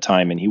Rome at the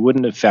time, and he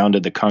wouldn't have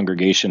founded the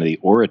Congregation of the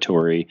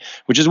Oratory,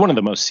 which is one of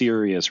the most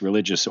serious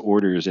religious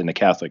orders in the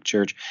Catholic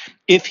Church,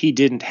 if he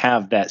didn't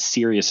have that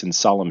serious and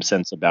solemn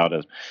sense about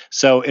it.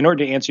 So in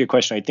order to answer your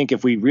question, I think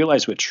if we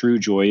realize what true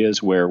joy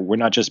is, where we're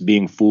not just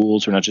being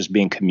fools, we're not just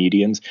being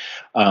comedians,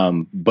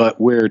 but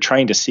we're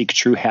trying to seek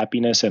true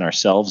happiness in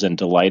ourselves and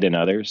delight in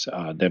others,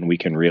 then we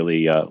can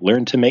really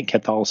learn to make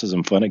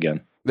Catholicism fun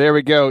again. There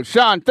we go.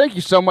 Sean, thank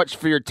you so much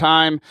for your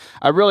time.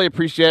 I really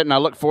appreciate it, and I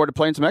look forward to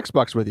playing some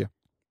Xbox with you.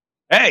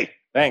 Hey,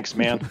 thanks,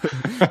 man.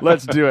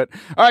 Let's do it.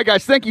 All right,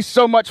 guys, thank you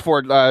so much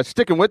for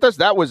sticking with us.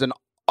 That was an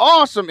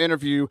awesome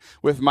interview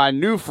with my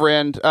new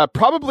friend,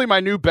 probably my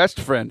new best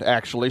friend,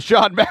 actually,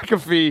 Sean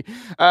McAfee.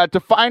 To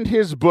find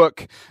his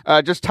book,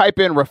 just type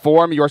in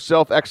Reform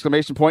Yourself!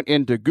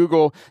 Into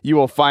Google. You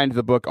will find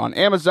the book on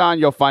Amazon.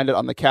 You'll find it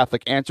on the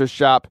Catholic Answers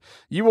Shop.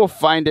 You will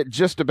find it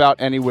just about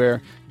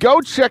anywhere.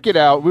 Go check it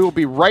out. We will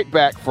be right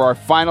back for our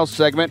final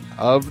segment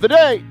of the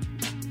day.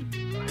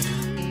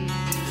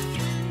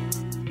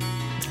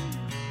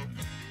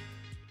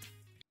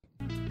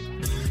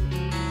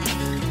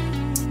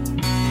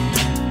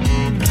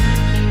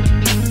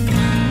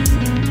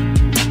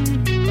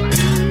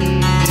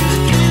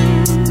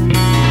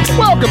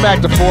 Welcome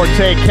back to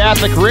Forte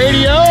Catholic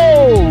Radio.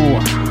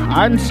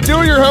 I'm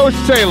still your host,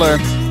 Taylor,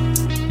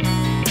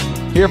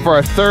 here for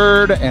our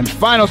third and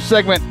final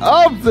segment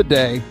of the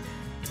day.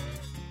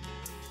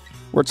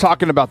 We're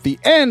talking about the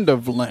end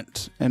of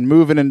Lent and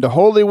moving into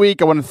Holy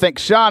Week. I want to thank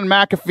Sean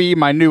McAfee,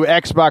 my new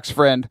Xbox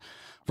friend,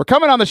 for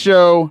coming on the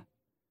show.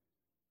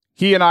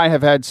 He and I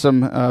have had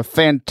some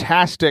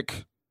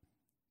fantastic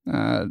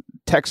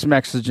text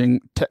messaging,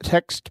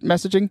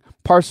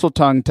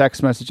 parcel-tongue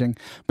text messaging,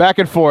 back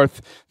and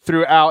forth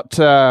throughout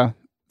the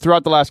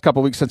last couple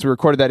of weeks since we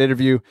recorded that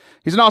interview.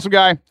 He's an awesome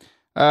guy.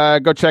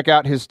 Go check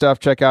out his stuff.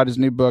 Check out his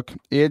new book.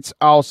 It's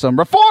awesome.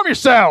 Reform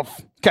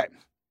yourself. Okay.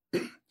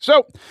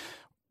 So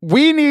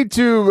we need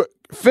to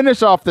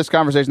finish off this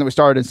conversation that we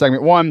started in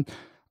segment 1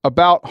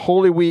 about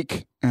Holy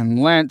Week and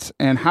Lent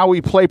and how we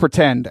play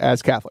pretend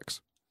as Catholics.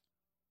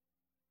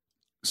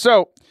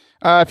 So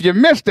if you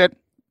missed it,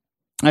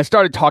 I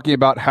started talking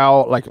about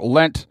how like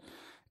Lent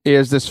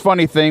is this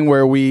funny thing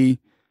where we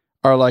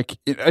are like,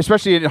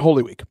 especially in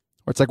Holy Week,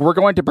 where it's like we're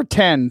going to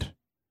pretend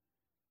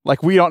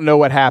like we don't know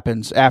what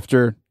happens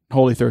after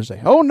Holy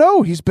Thursday. Oh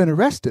no, he's been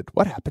arrested.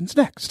 What happens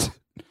next?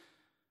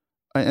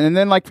 And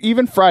then like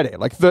even Friday,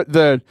 like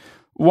the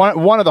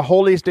one of the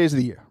holiest days of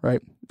the year,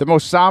 right? The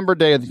most somber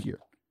day of the year.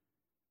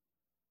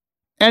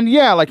 And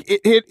yeah, like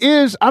it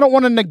is, I don't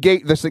want to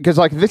negate this because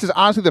like this is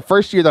honestly the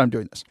first year that I'm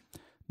doing this.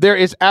 There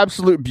is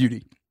absolute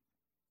beauty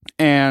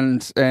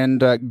and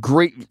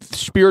great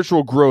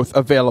spiritual growth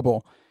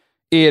available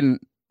in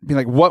being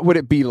like, what would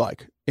it be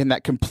like in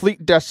that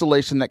complete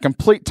desolation, that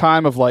complete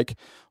time of like,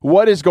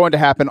 what is going to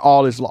happen?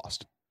 All is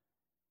lost.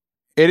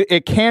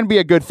 It can be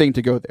a good thing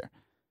to go there.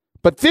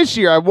 But this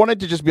year I wanted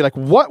to just be like,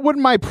 what would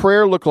my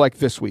prayer look like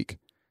this week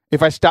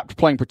if I stopped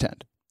playing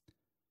pretend?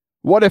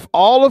 What if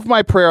all of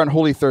my prayer on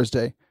Holy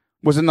Thursday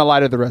was in the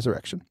light of the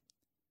resurrection?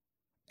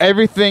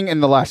 Everything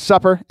in the Last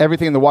Supper,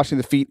 everything in the washing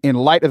of the feet in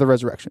light of the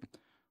resurrection.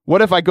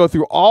 What if I go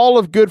through all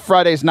of Good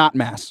Friday's not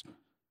Mass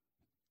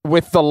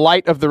with the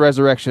light of the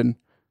resurrection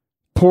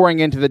pouring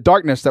into the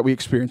darkness that we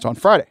experience on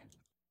Friday?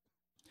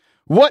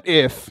 What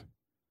if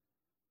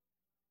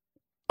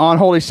on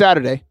Holy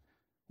Saturday,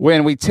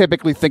 when we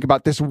typically think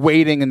about this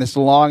waiting and this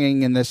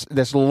longing and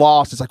this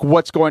loss, it's like,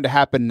 what's going to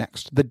happen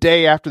next? The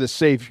day after the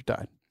Savior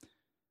died.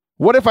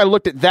 What if I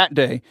looked at that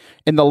day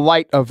in the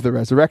light of the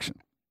resurrection?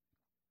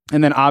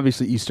 And then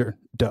obviously Easter,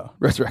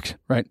 resurrection,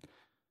 right?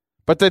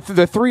 But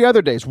the 3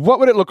 other days, what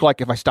would it look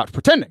like if I stopped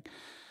pretending?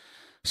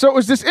 So it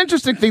was this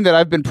interesting thing that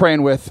I've been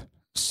praying with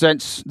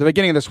since the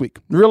beginning of this week,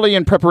 really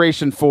in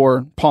preparation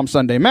for Palm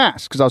Sunday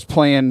Mass, because I was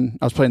playing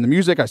the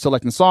music, I was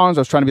selecting songs,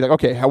 I was trying to be like,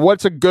 okay,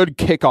 what's a good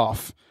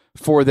kickoff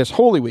for this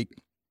Holy Week?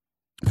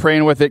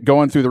 Praying with it,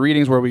 going through the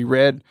readings where we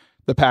read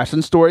the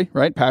Passion story,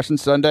 right? Passion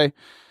Sunday.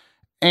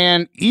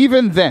 And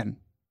even then,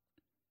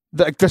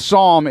 the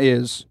psalm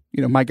is,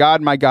 my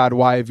God,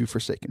 why have you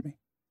forsaken me?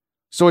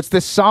 So it's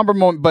this somber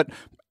moment, but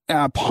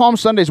Palm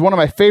Sunday is one of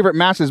my favorite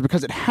masses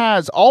because it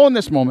has all in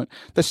this moment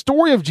the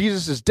story of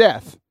Jesus'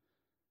 death,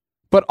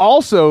 but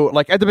also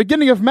like at the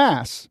beginning of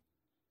Mass,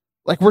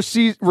 Like we're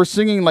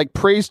singing like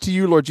praise to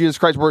you, Lord Jesus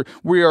Christ.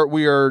 We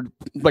are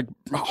like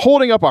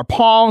holding up our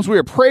palms. We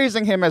are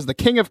praising him as the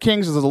King of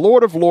Kings, as the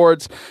Lord of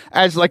Lords,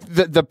 as like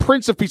the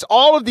Prince of Peace,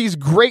 all of these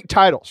great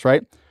titles,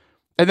 right?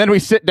 And then we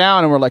sit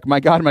down and we're like, my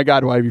God,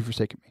 why have you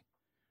forsaken me?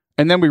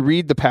 And then we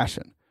read the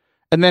Passion.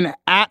 And then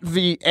at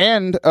the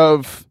end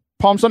of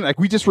Palm Sunday, like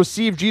we just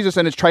receive Jesus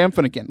and it's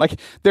triumphant again. Like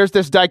there's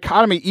this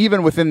dichotomy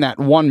even within that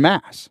one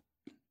Mass.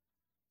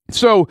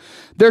 So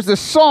there's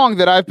this song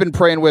that I've been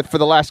praying with for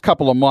the last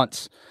couple of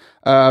months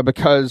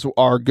because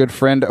our good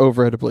friend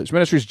over at Blaze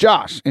Ministries,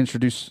 Josh,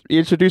 introduced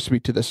me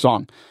to this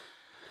song.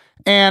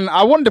 And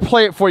I wanted to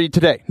play it for you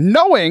today,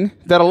 knowing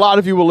that a lot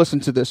of you will listen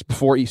to this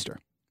before Easter.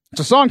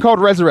 It's a song called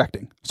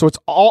Resurrecting. So it's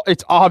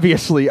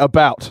obviously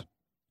about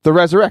the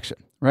resurrection,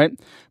 right?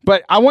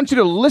 But I want you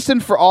to listen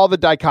for all the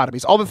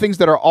dichotomies, all the things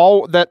that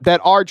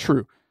are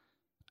true.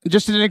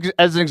 Just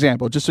as an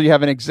example, just so you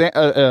have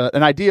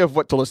an idea of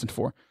what to listen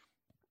for.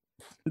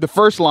 The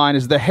first line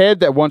is, the head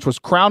that once was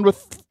crowned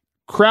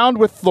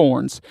with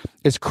thorns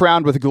is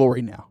crowned with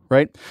glory now,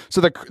 right?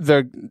 So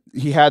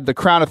he had the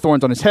crown of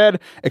thorns on his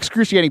head,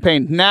 excruciating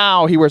pain.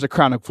 Now he wears a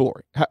crown of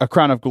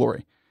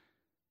glory.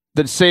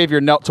 The Savior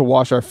knelt to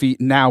wash our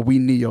feet. Now we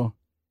kneel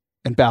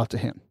and bow to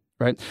him,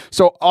 right?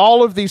 So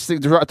all of these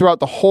things throughout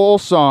the whole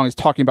song is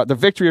talking about the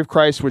victory of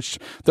Christ, which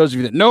those of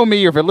you that know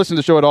me or if you listen to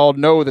the show at all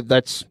know that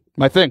that's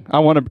my thing. I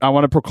want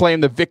to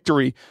proclaim the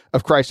victory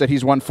of Christ that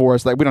he's won for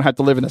us, that we don't have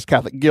to live in this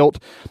Catholic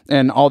guilt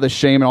and all this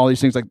shame and all these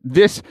things. Like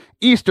this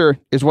Easter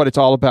is what it's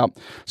all about.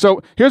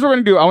 So here's what we're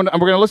going to do. We're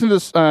going to listen to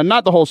this,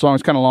 not the whole song,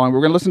 it's kind of long.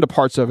 We're going to listen to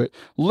parts of it.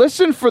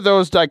 Listen for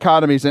those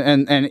dichotomies.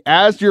 And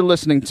as you're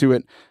listening to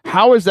it,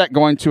 how is that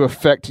going to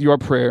affect your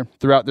prayer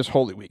throughout this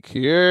Holy Week?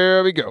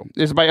 Here we go.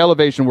 This is by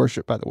Elevation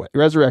Worship, by the way.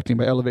 Resurrecting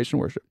by Elevation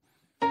Worship.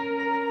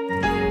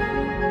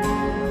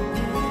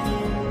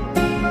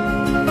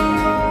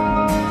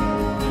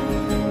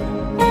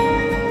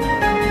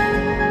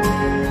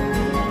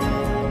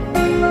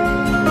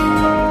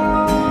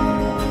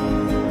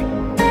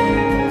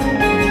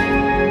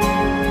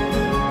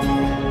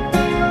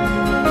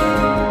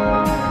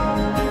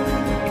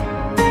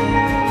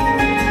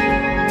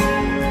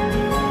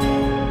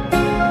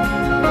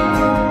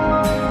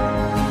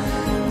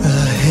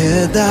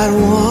 That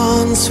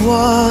once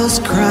was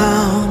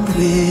crowned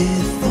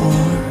with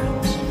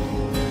thorns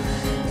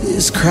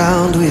is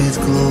crowned with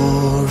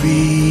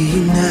glory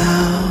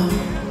now.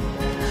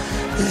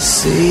 The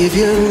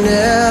Savior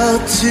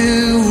knelt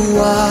to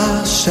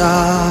wash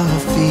our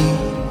feet.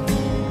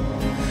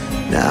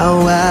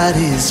 Now at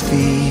his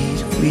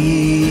feet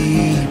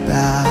we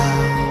bow.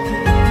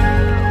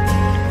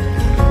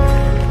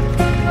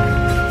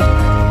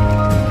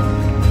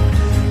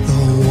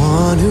 The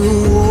one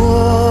who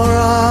wore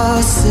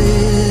our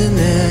sin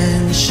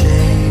and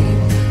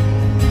shame,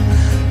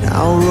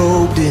 now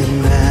robed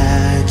in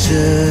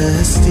majesty,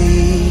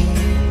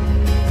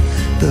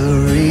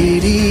 the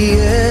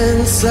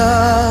radiance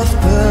of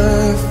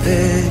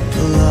perfect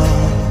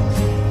love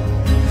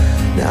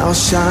now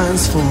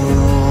shines for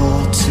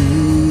all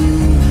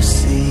to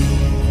see.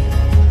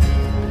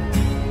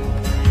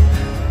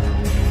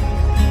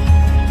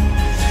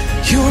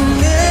 Your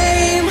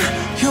name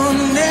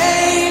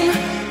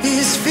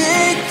is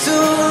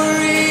victory.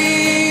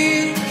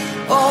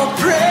 All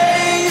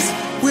praise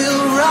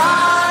will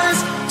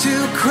rise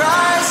to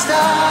Christ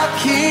our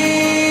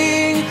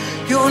King.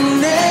 Your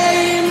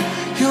name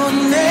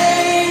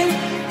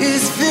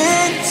is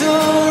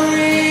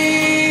victory.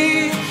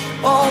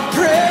 All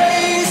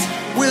praise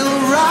will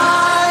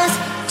rise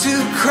to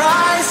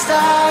Christ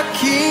our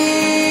King.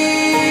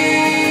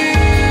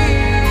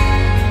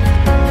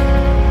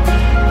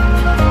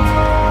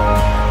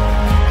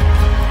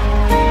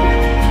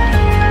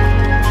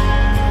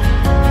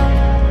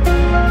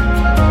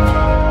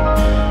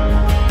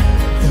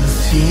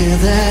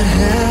 That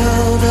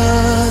held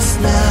us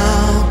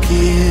now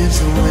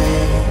gives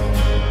way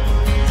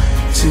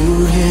to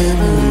him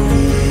who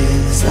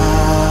is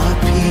our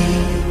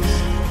peace.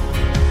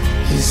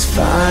 His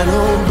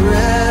final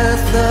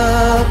breath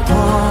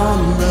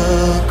upon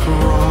the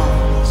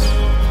cross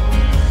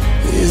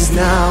is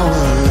now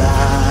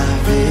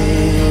alive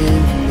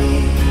in me.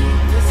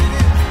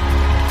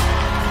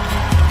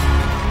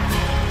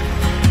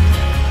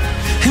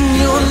 And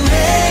your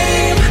name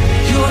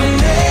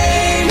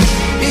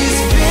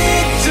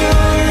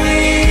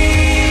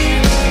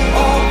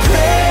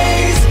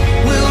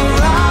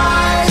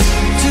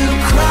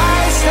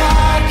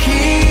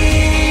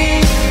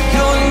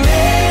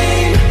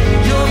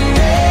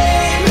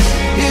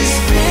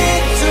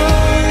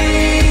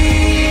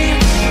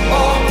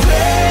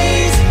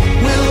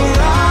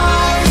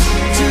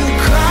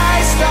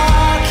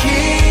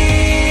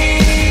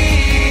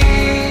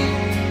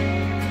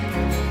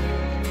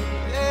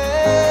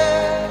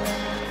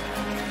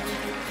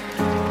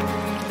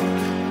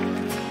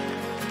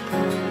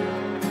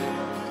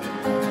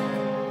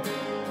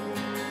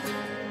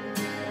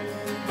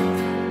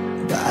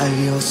by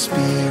your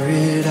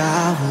spirit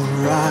I will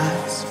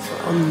rise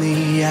from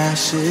the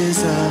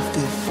ashes of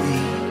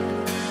defeat.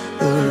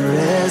 The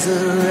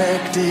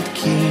resurrected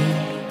King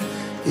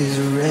is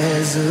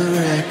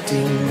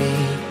resurrecting me.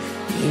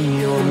 In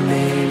your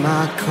name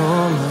I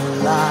come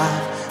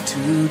alive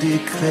to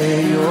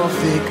declare your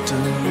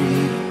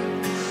victory.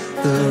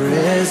 The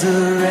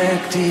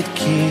resurrected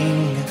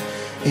King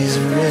is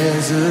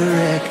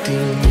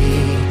resurrecting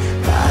me.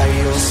 By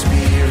your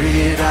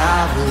spirit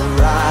I will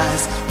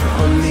rise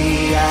from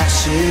the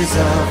ashes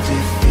of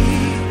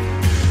defeat.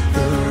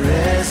 The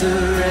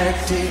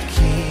resurrected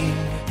King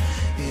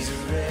is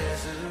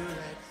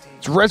resurrecting.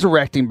 It's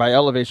Resurrecting by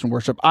Elevation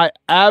Worship. I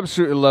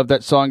absolutely love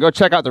that song. Go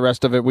check out the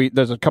rest of it.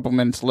 There's a couple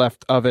minutes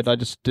left of it. I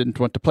just didn't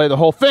want to play the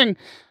whole thing.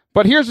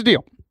 But here's the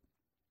deal.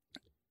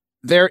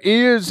 There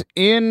is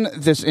in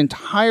this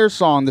entire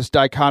song this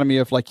dichotomy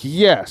of like,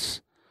 yes,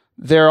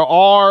 there's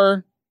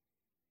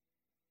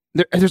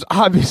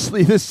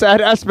obviously this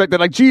sad aspect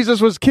that like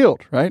Jesus was killed,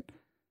 right?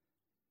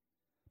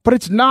 But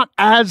it's not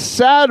as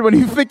sad when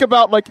you think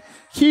about like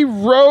he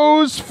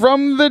rose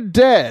from the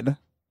dead.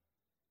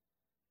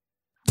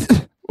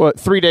 What,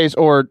 3 days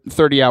or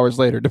 30 hours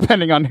later,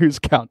 depending on who's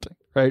counting,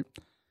 right?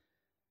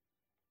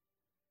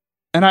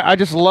 And I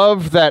just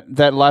love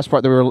that last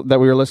part that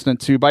we were listening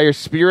to. By your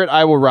spirit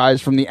I will rise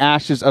from the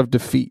ashes of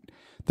defeat.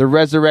 The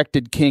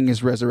resurrected King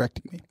is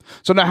resurrecting me.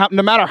 So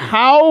no matter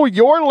how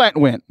your Lent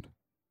went,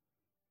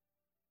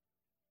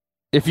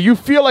 if you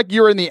feel like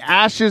you're in the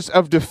ashes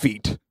of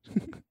defeat,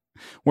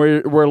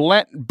 where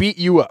Lent beat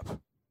you up,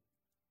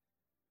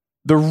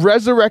 the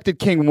resurrected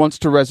King wants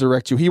to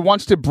resurrect you. He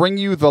wants to bring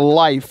you the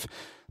life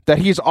that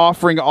he's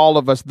offering all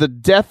of us, the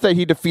death that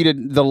he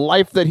defeated, the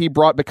life that he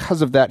brought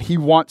because of that. He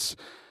wants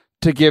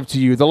to give to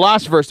you. The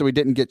last verse that we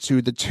didn't get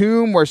to, the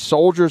tomb where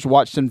soldiers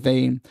watched in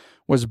vain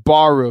was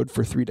borrowed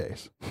for 3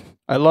 days.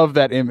 I love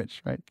that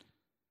image, right?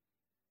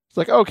 It's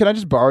like, oh, can I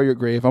just borrow your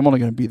grave? I'm only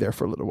going to be there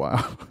for a little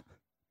while.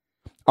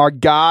 Our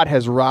God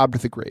has robbed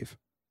the grave.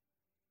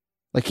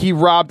 Like he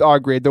robbed our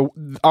grave.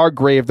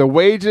 The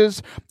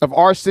wages of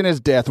our sin is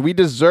death. We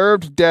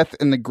deserved death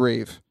in the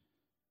grave.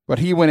 But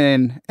he went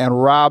in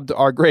and robbed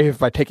our grave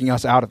by taking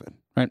us out of it,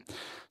 right?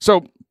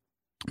 So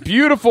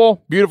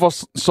beautiful, beautiful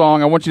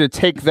song. I want you to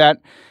take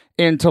that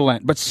into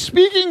Lent. But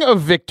speaking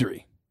of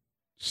victory,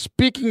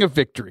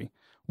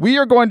 we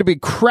are going to be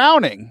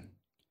crowning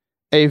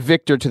a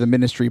victor to the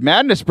Ministry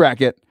Madness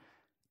bracket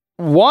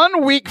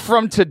 1 week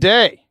from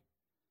today.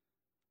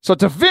 So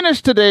to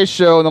finish today's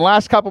show, in the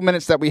last couple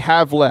minutes that we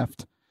have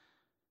left,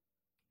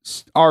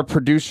 our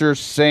producers,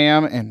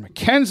 Sam and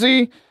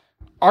Mackenzie,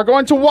 are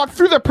going to walk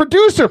through the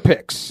producer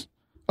picks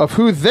of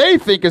who they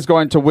think is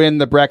going to win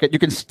the bracket. You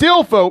can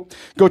still vote.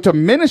 Go to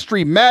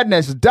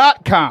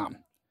ministrymadness.com.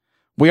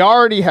 We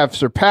already have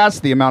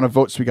surpassed the amount of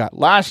votes we got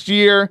last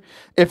year.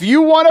 If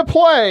you want to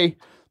play,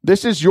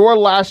 this is your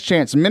last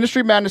chance.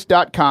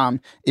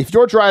 Ministrymadness.com. If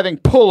you're driving,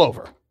 pull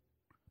over.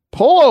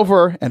 Pull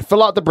over and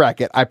fill out the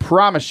bracket. I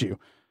promise you,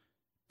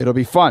 it'll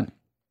be fun.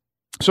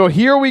 So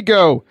here we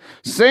go.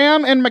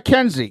 Sam and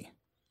Mackenzie,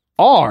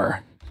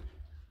 are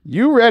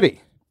you ready?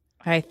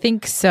 I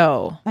think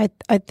so. I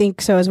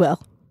think so as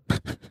well.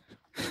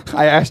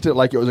 I asked it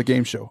like it was a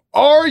game show.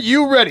 Are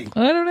you ready?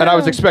 I don't know. And I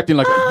was expecting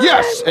like,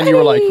 yes. And you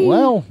were like,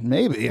 well,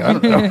 maybe. I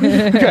don't know.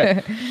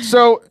 Okay.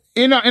 So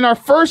in our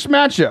first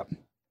matchup,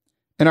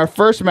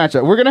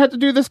 we're going to have to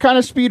do this kind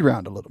of speed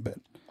round a little bit.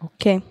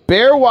 Okay.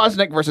 Bear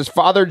Wozniak versus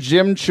Father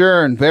Jim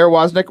Churn. Bear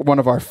Wozniak, one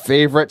of our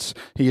favorites.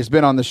 He has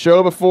been on the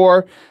show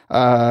before.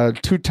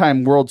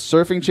 Two-time world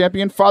surfing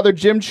champion. Father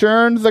Jim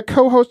Churn, the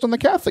co-host on the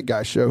Catholic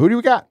Guy show. Who do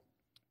we got?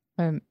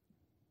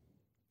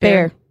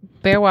 Bear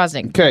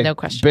Wozniak. Okay. No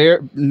question.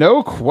 Bear,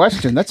 no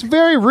question. That's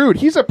very rude.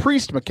 He's a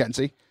priest,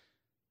 Mackenzie.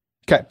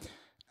 Okay.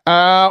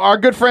 Our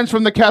good friends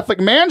from the Catholic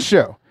Man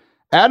show.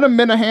 Adam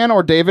Minahan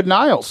or David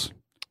Niles?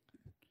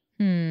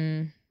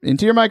 Into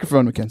your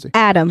microphone, Mackenzie.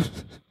 Adam.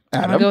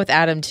 I'm going to go with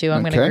Adam, too.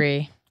 I'm going to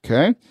agree.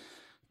 Okay.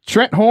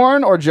 Trent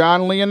Horn or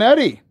John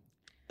Leonetti?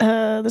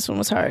 This one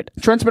was hard.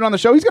 Trent's been on the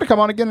show. He's going to come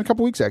on again in a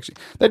couple weeks, actually.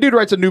 That dude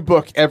writes a new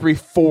book every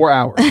 4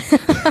 hours.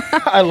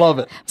 I love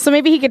it. So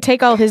maybe he could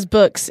take all his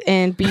books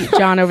and beat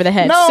John over the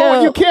head.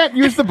 No, you can't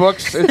use the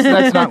books.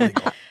 That's not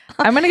legal.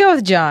 I'm going to go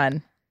with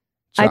John.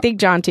 I think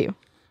John, too.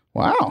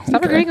 Wow.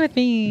 Stop agreeing with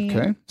me.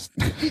 Okay.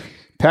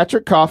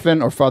 Patrick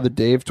Coffin or Father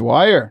Dave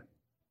Dwyer?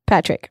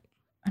 Patrick.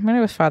 I'm going to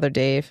go with Father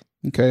Dave.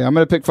 Okay, I'm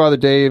going to pick Father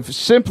Dave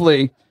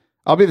simply,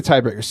 I'll be the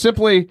tiebreaker,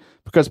 simply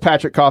because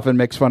Patrick Coffin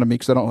makes fun of me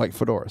because I don't like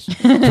fedoras.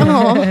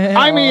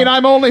 I mean,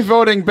 I'm only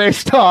voting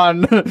based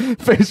on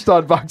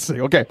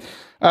boxing. Okay.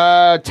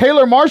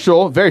 Taylor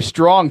Marshall, very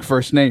strong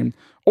first name,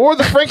 or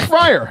the Frank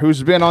Fryer,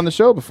 who's been on the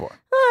show before.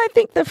 I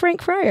think the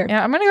Frank Fryer.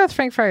 Yeah, I'm going to go with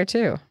Frank Fryer,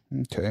 too.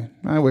 Okay.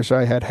 I wish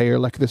I had hair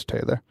like this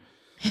Taylor.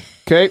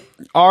 Okay.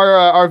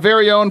 Our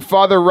very own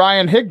Father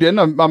Ryan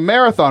Higdon, a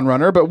marathon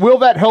runner, but will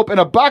that help in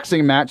a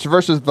boxing match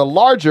versus the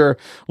larger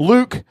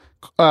Luke,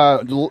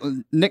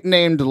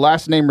 nicknamed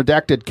last name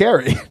redacted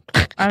Carey?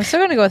 I'm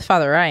still going to go with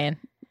Father Ryan.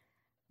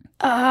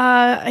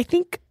 I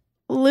think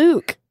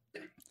Luke.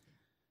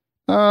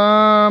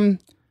 Let's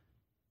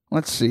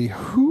see.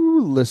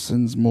 Who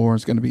listens more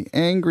is going to be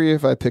angry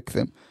if I pick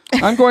them.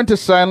 I'm going to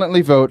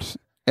silently vote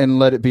and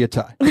let it be a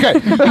tie. Okay.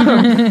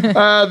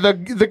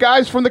 The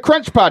guys from the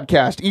Crunch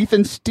podcast,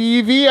 Ethan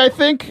Stevie, I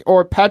think,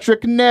 or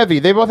Patrick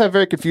Nevy. They both have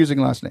very confusing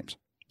last names.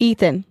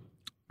 Ethan.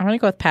 I'm going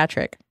to go with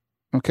Patrick.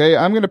 Okay,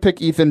 I'm going to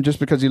pick Ethan just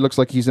because he looks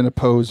like he's in a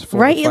pose for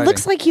Right? fighting. It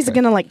looks like he's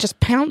going to just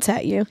pounce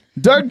at you.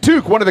 Doug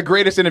Tuke, one of the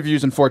greatest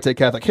interviews in Forte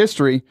Catholic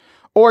history,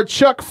 or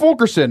Chuck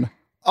Fulkerson,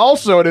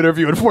 also an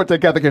interview in Forte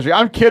Catholic history.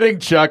 I'm kidding,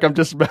 Chuck. I'm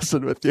just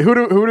messing with you. Who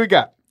do we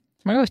got?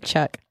 I'm going to go with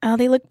Chuck. Oh,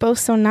 they look both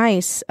so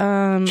nice.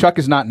 Chuck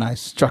is not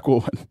nice. Chuck will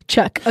win.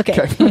 Chuck.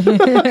 Okay.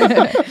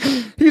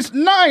 He's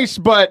nice,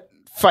 but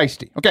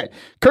feisty. Okay.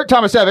 Kurt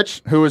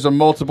Tomasevich, who is a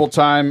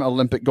multiple-time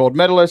Olympic gold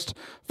medalist,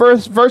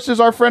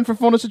 versus our friend from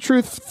Fullness of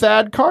Truth,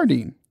 Thad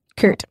Cardine.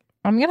 Kurt.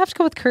 I'm going to have to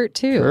go with Kurt,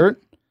 too.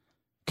 Kurt.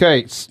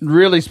 Okay.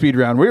 Really speed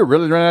round. We were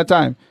really running out of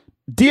time.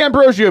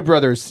 D'Ambrosio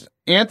brothers,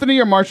 Anthony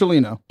or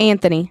Marcelino?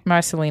 Anthony.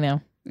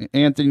 Marcelino.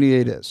 Anthony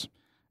it is.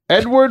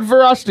 Edward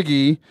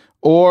Verostegui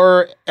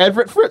or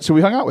Everett Fritz, who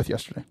we hung out with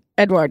yesterday.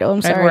 Eduardo.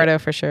 I'm sorry. Eduardo,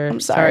 for sure. I'm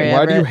sorry.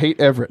 Why do you hate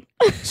Everett?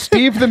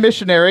 Steve the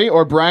Missionary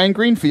or Brian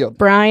Greenfield?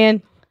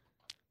 Brian.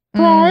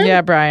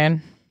 Yeah,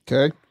 Brian.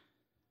 Okay.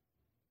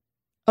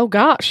 Oh,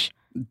 gosh.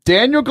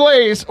 Daniel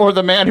Glaze or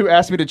the man who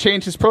asked me to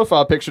change his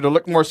profile picture to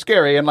look more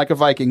scary and like a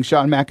Viking,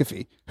 Sean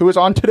McAfee, who is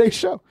on today's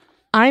show.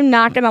 I'm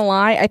not going to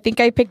lie. I think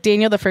I picked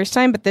Daniel the first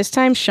time, but this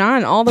time,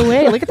 Sean, all the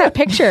way. Look at that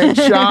picture.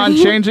 Sean,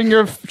 changing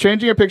your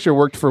picture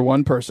worked for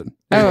one person.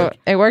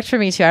 It worked for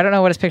me, too. I don't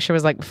know what his picture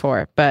was like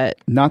before, but...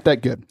 Not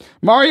that good.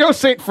 Mario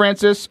St.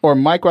 Francis or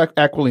Mike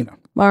Aquilino?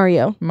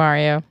 Mario.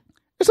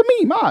 It's a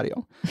me,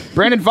 Mario.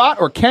 Brandon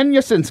Vaught or Ken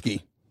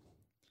Yasinski?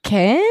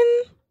 Ken?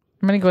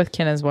 I'm going to go with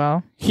Ken as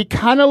well. He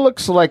kind of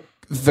looks like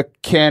the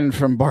Ken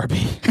from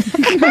Barbie.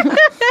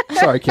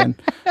 Sorry, Ken.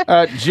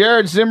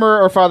 Jared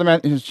Zimmer or Father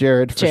Matthews?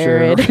 Jared, for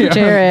sure. Yeah.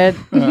 Jared.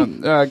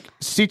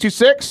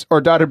 C26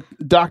 or Dr.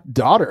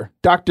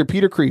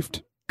 Peter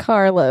Kreeft?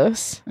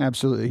 Carlos.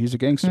 Absolutely. He's a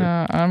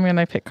gangster. I'm going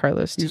to pick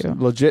Carlos, too. He's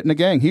legit in the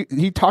gang.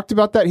 He talked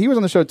about that. He was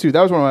on the show, too.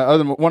 That was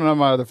one of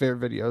my other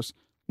favorite videos.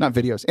 Not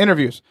videos.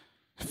 Interviews.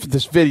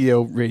 This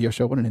radio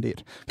show. What an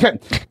idiot. Okay.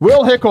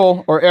 Will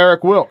Hickle or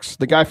Eric Wilkes?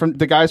 The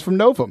guys from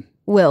Novum.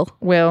 Will.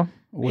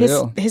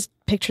 His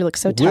picture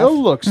looks so tough.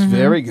 Will looks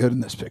very good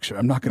in this picture.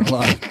 I'm not going to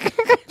lie.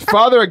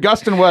 Father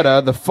Augustine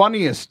Weta, the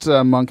funniest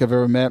monk I've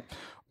ever met,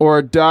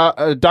 or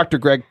Dr.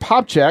 Greg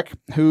Popchak,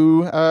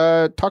 who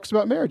talks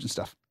about marriage and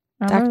stuff.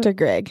 Dr.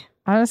 Greg.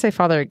 I'm going to say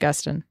Father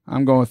Augustine.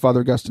 I'm going with Father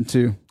Augustine,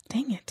 too.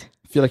 Dang it.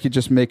 I feel like you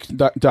just make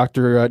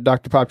Dr.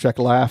 Popchak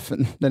laugh,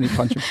 and then you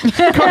punch him.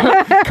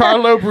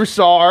 Carlo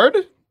Broussard,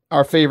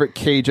 our favorite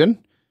Cajun.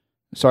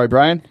 Sorry,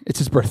 Brian. It's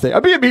his birthday.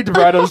 I'm being mean to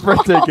Brian on his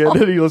birthday again,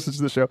 and he listens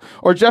to the show.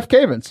 Or Jeff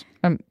Cavins.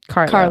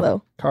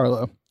 Carlo.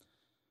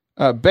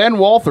 Ben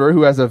Walther,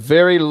 who has a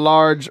very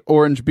large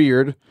orange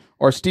beard.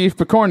 Or Steve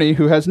Picorni,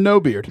 who has no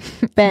beard.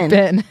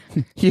 Ben.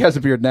 He has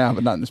a beard now,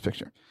 but not in this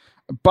picture.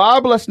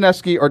 Bob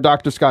Lesniewski or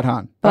Dr. Scott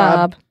Hahn?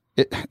 Bob.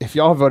 If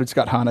y'all voted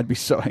Scott Hahn, I'd be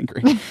so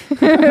angry.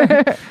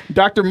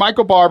 Dr.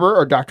 Michael Barber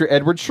or Dr.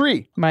 Edward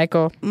Shree?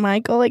 Michael,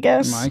 I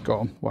guess.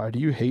 Michael. Why do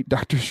you hate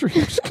Dr. Shree?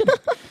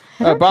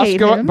 hate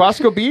him.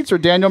 Bosco Beats or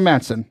Daniel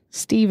Manson?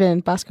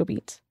 Steven. Bosco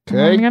Beats.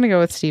 Okay. I'm going to go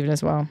with Steven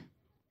as well.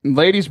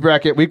 Ladies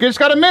bracket. We've just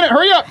got a minute.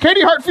 Hurry up.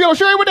 Katie Hartfield or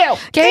Sherry Waddell?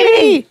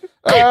 Katie!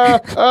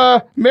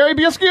 Mary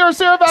Bieski or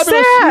Sarah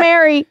Fabulous?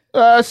 Mary.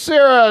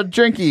 Sarah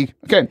Jenke.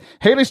 Okay.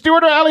 Haley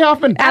Stewart or Allie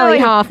Hoffman? Allie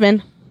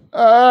Hoffman.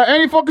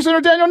 Annie Fulkerson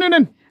or Daniel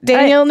Noonan?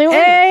 Daniel Newman.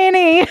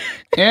 Annie.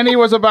 Annie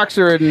was a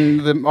boxer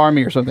in the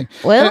army or something.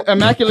 Well.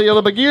 Immaculate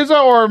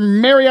Ilibagiza or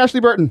Mary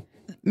Ashley Burton?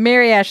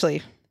 Mary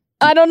Ashley.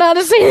 I don't know how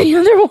to say the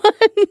other one.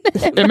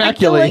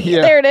 Immaculate,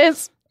 yeah. There it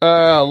is.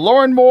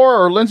 Lauren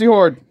Moore or Lindsay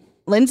Horde?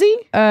 Lindsay?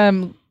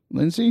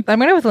 Lindsay? I'm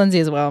going to go with Lindsay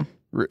as well.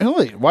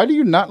 Really? Why do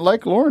you not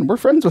like Lauren? We're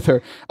friends with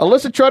her.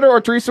 Alyssa Trutter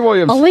or Teresa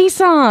Williams?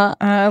 Elisa.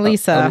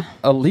 Elisa.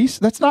 Elise?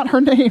 That's not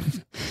her name.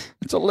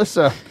 It's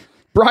Alyssa.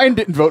 Brian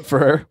didn't vote for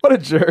her. What a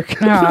jerk.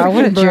 Oh,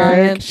 what a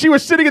jerk. She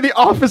was sitting in the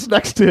office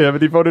next to him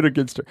and he voted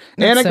against her.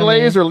 That's Anna so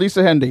Glaze mean. or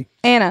Lisa Hendy?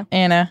 Anna.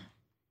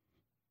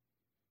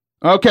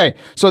 Okay,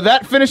 so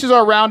that finishes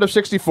our round of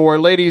 64.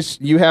 Ladies,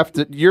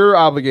 you're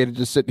obligated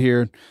to sit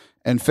here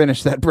and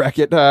finish that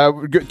bracket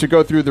to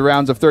go through the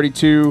rounds of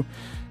 32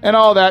 and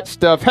all that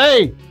stuff.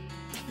 Hey,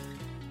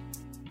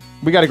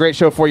 we got a great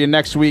show for you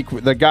next week.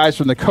 The guys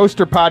from the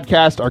Coaster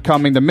Podcast are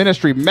coming. The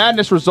Ministry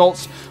Madness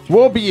results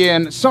will be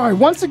in. Sorry,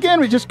 once again,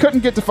 we just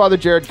couldn't get to Father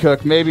Jared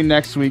Cook. Maybe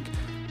next week.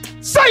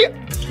 See ya!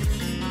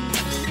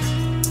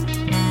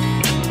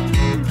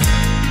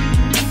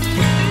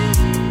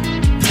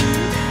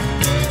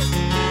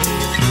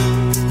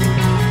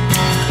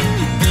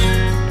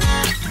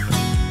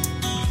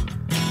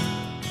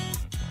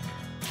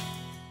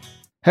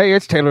 Hey,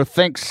 it's Taylor.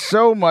 Thanks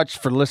so much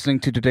for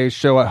listening to today's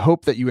show. I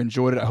hope that you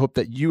enjoyed it. I hope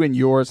that you and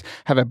yours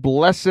have a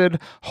blessed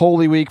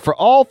Holy Week. For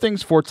all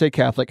things Forte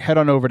Catholic, head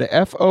on over to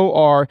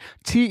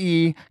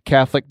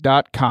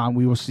FORTECatholic.com.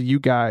 We will see you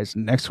guys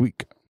next week.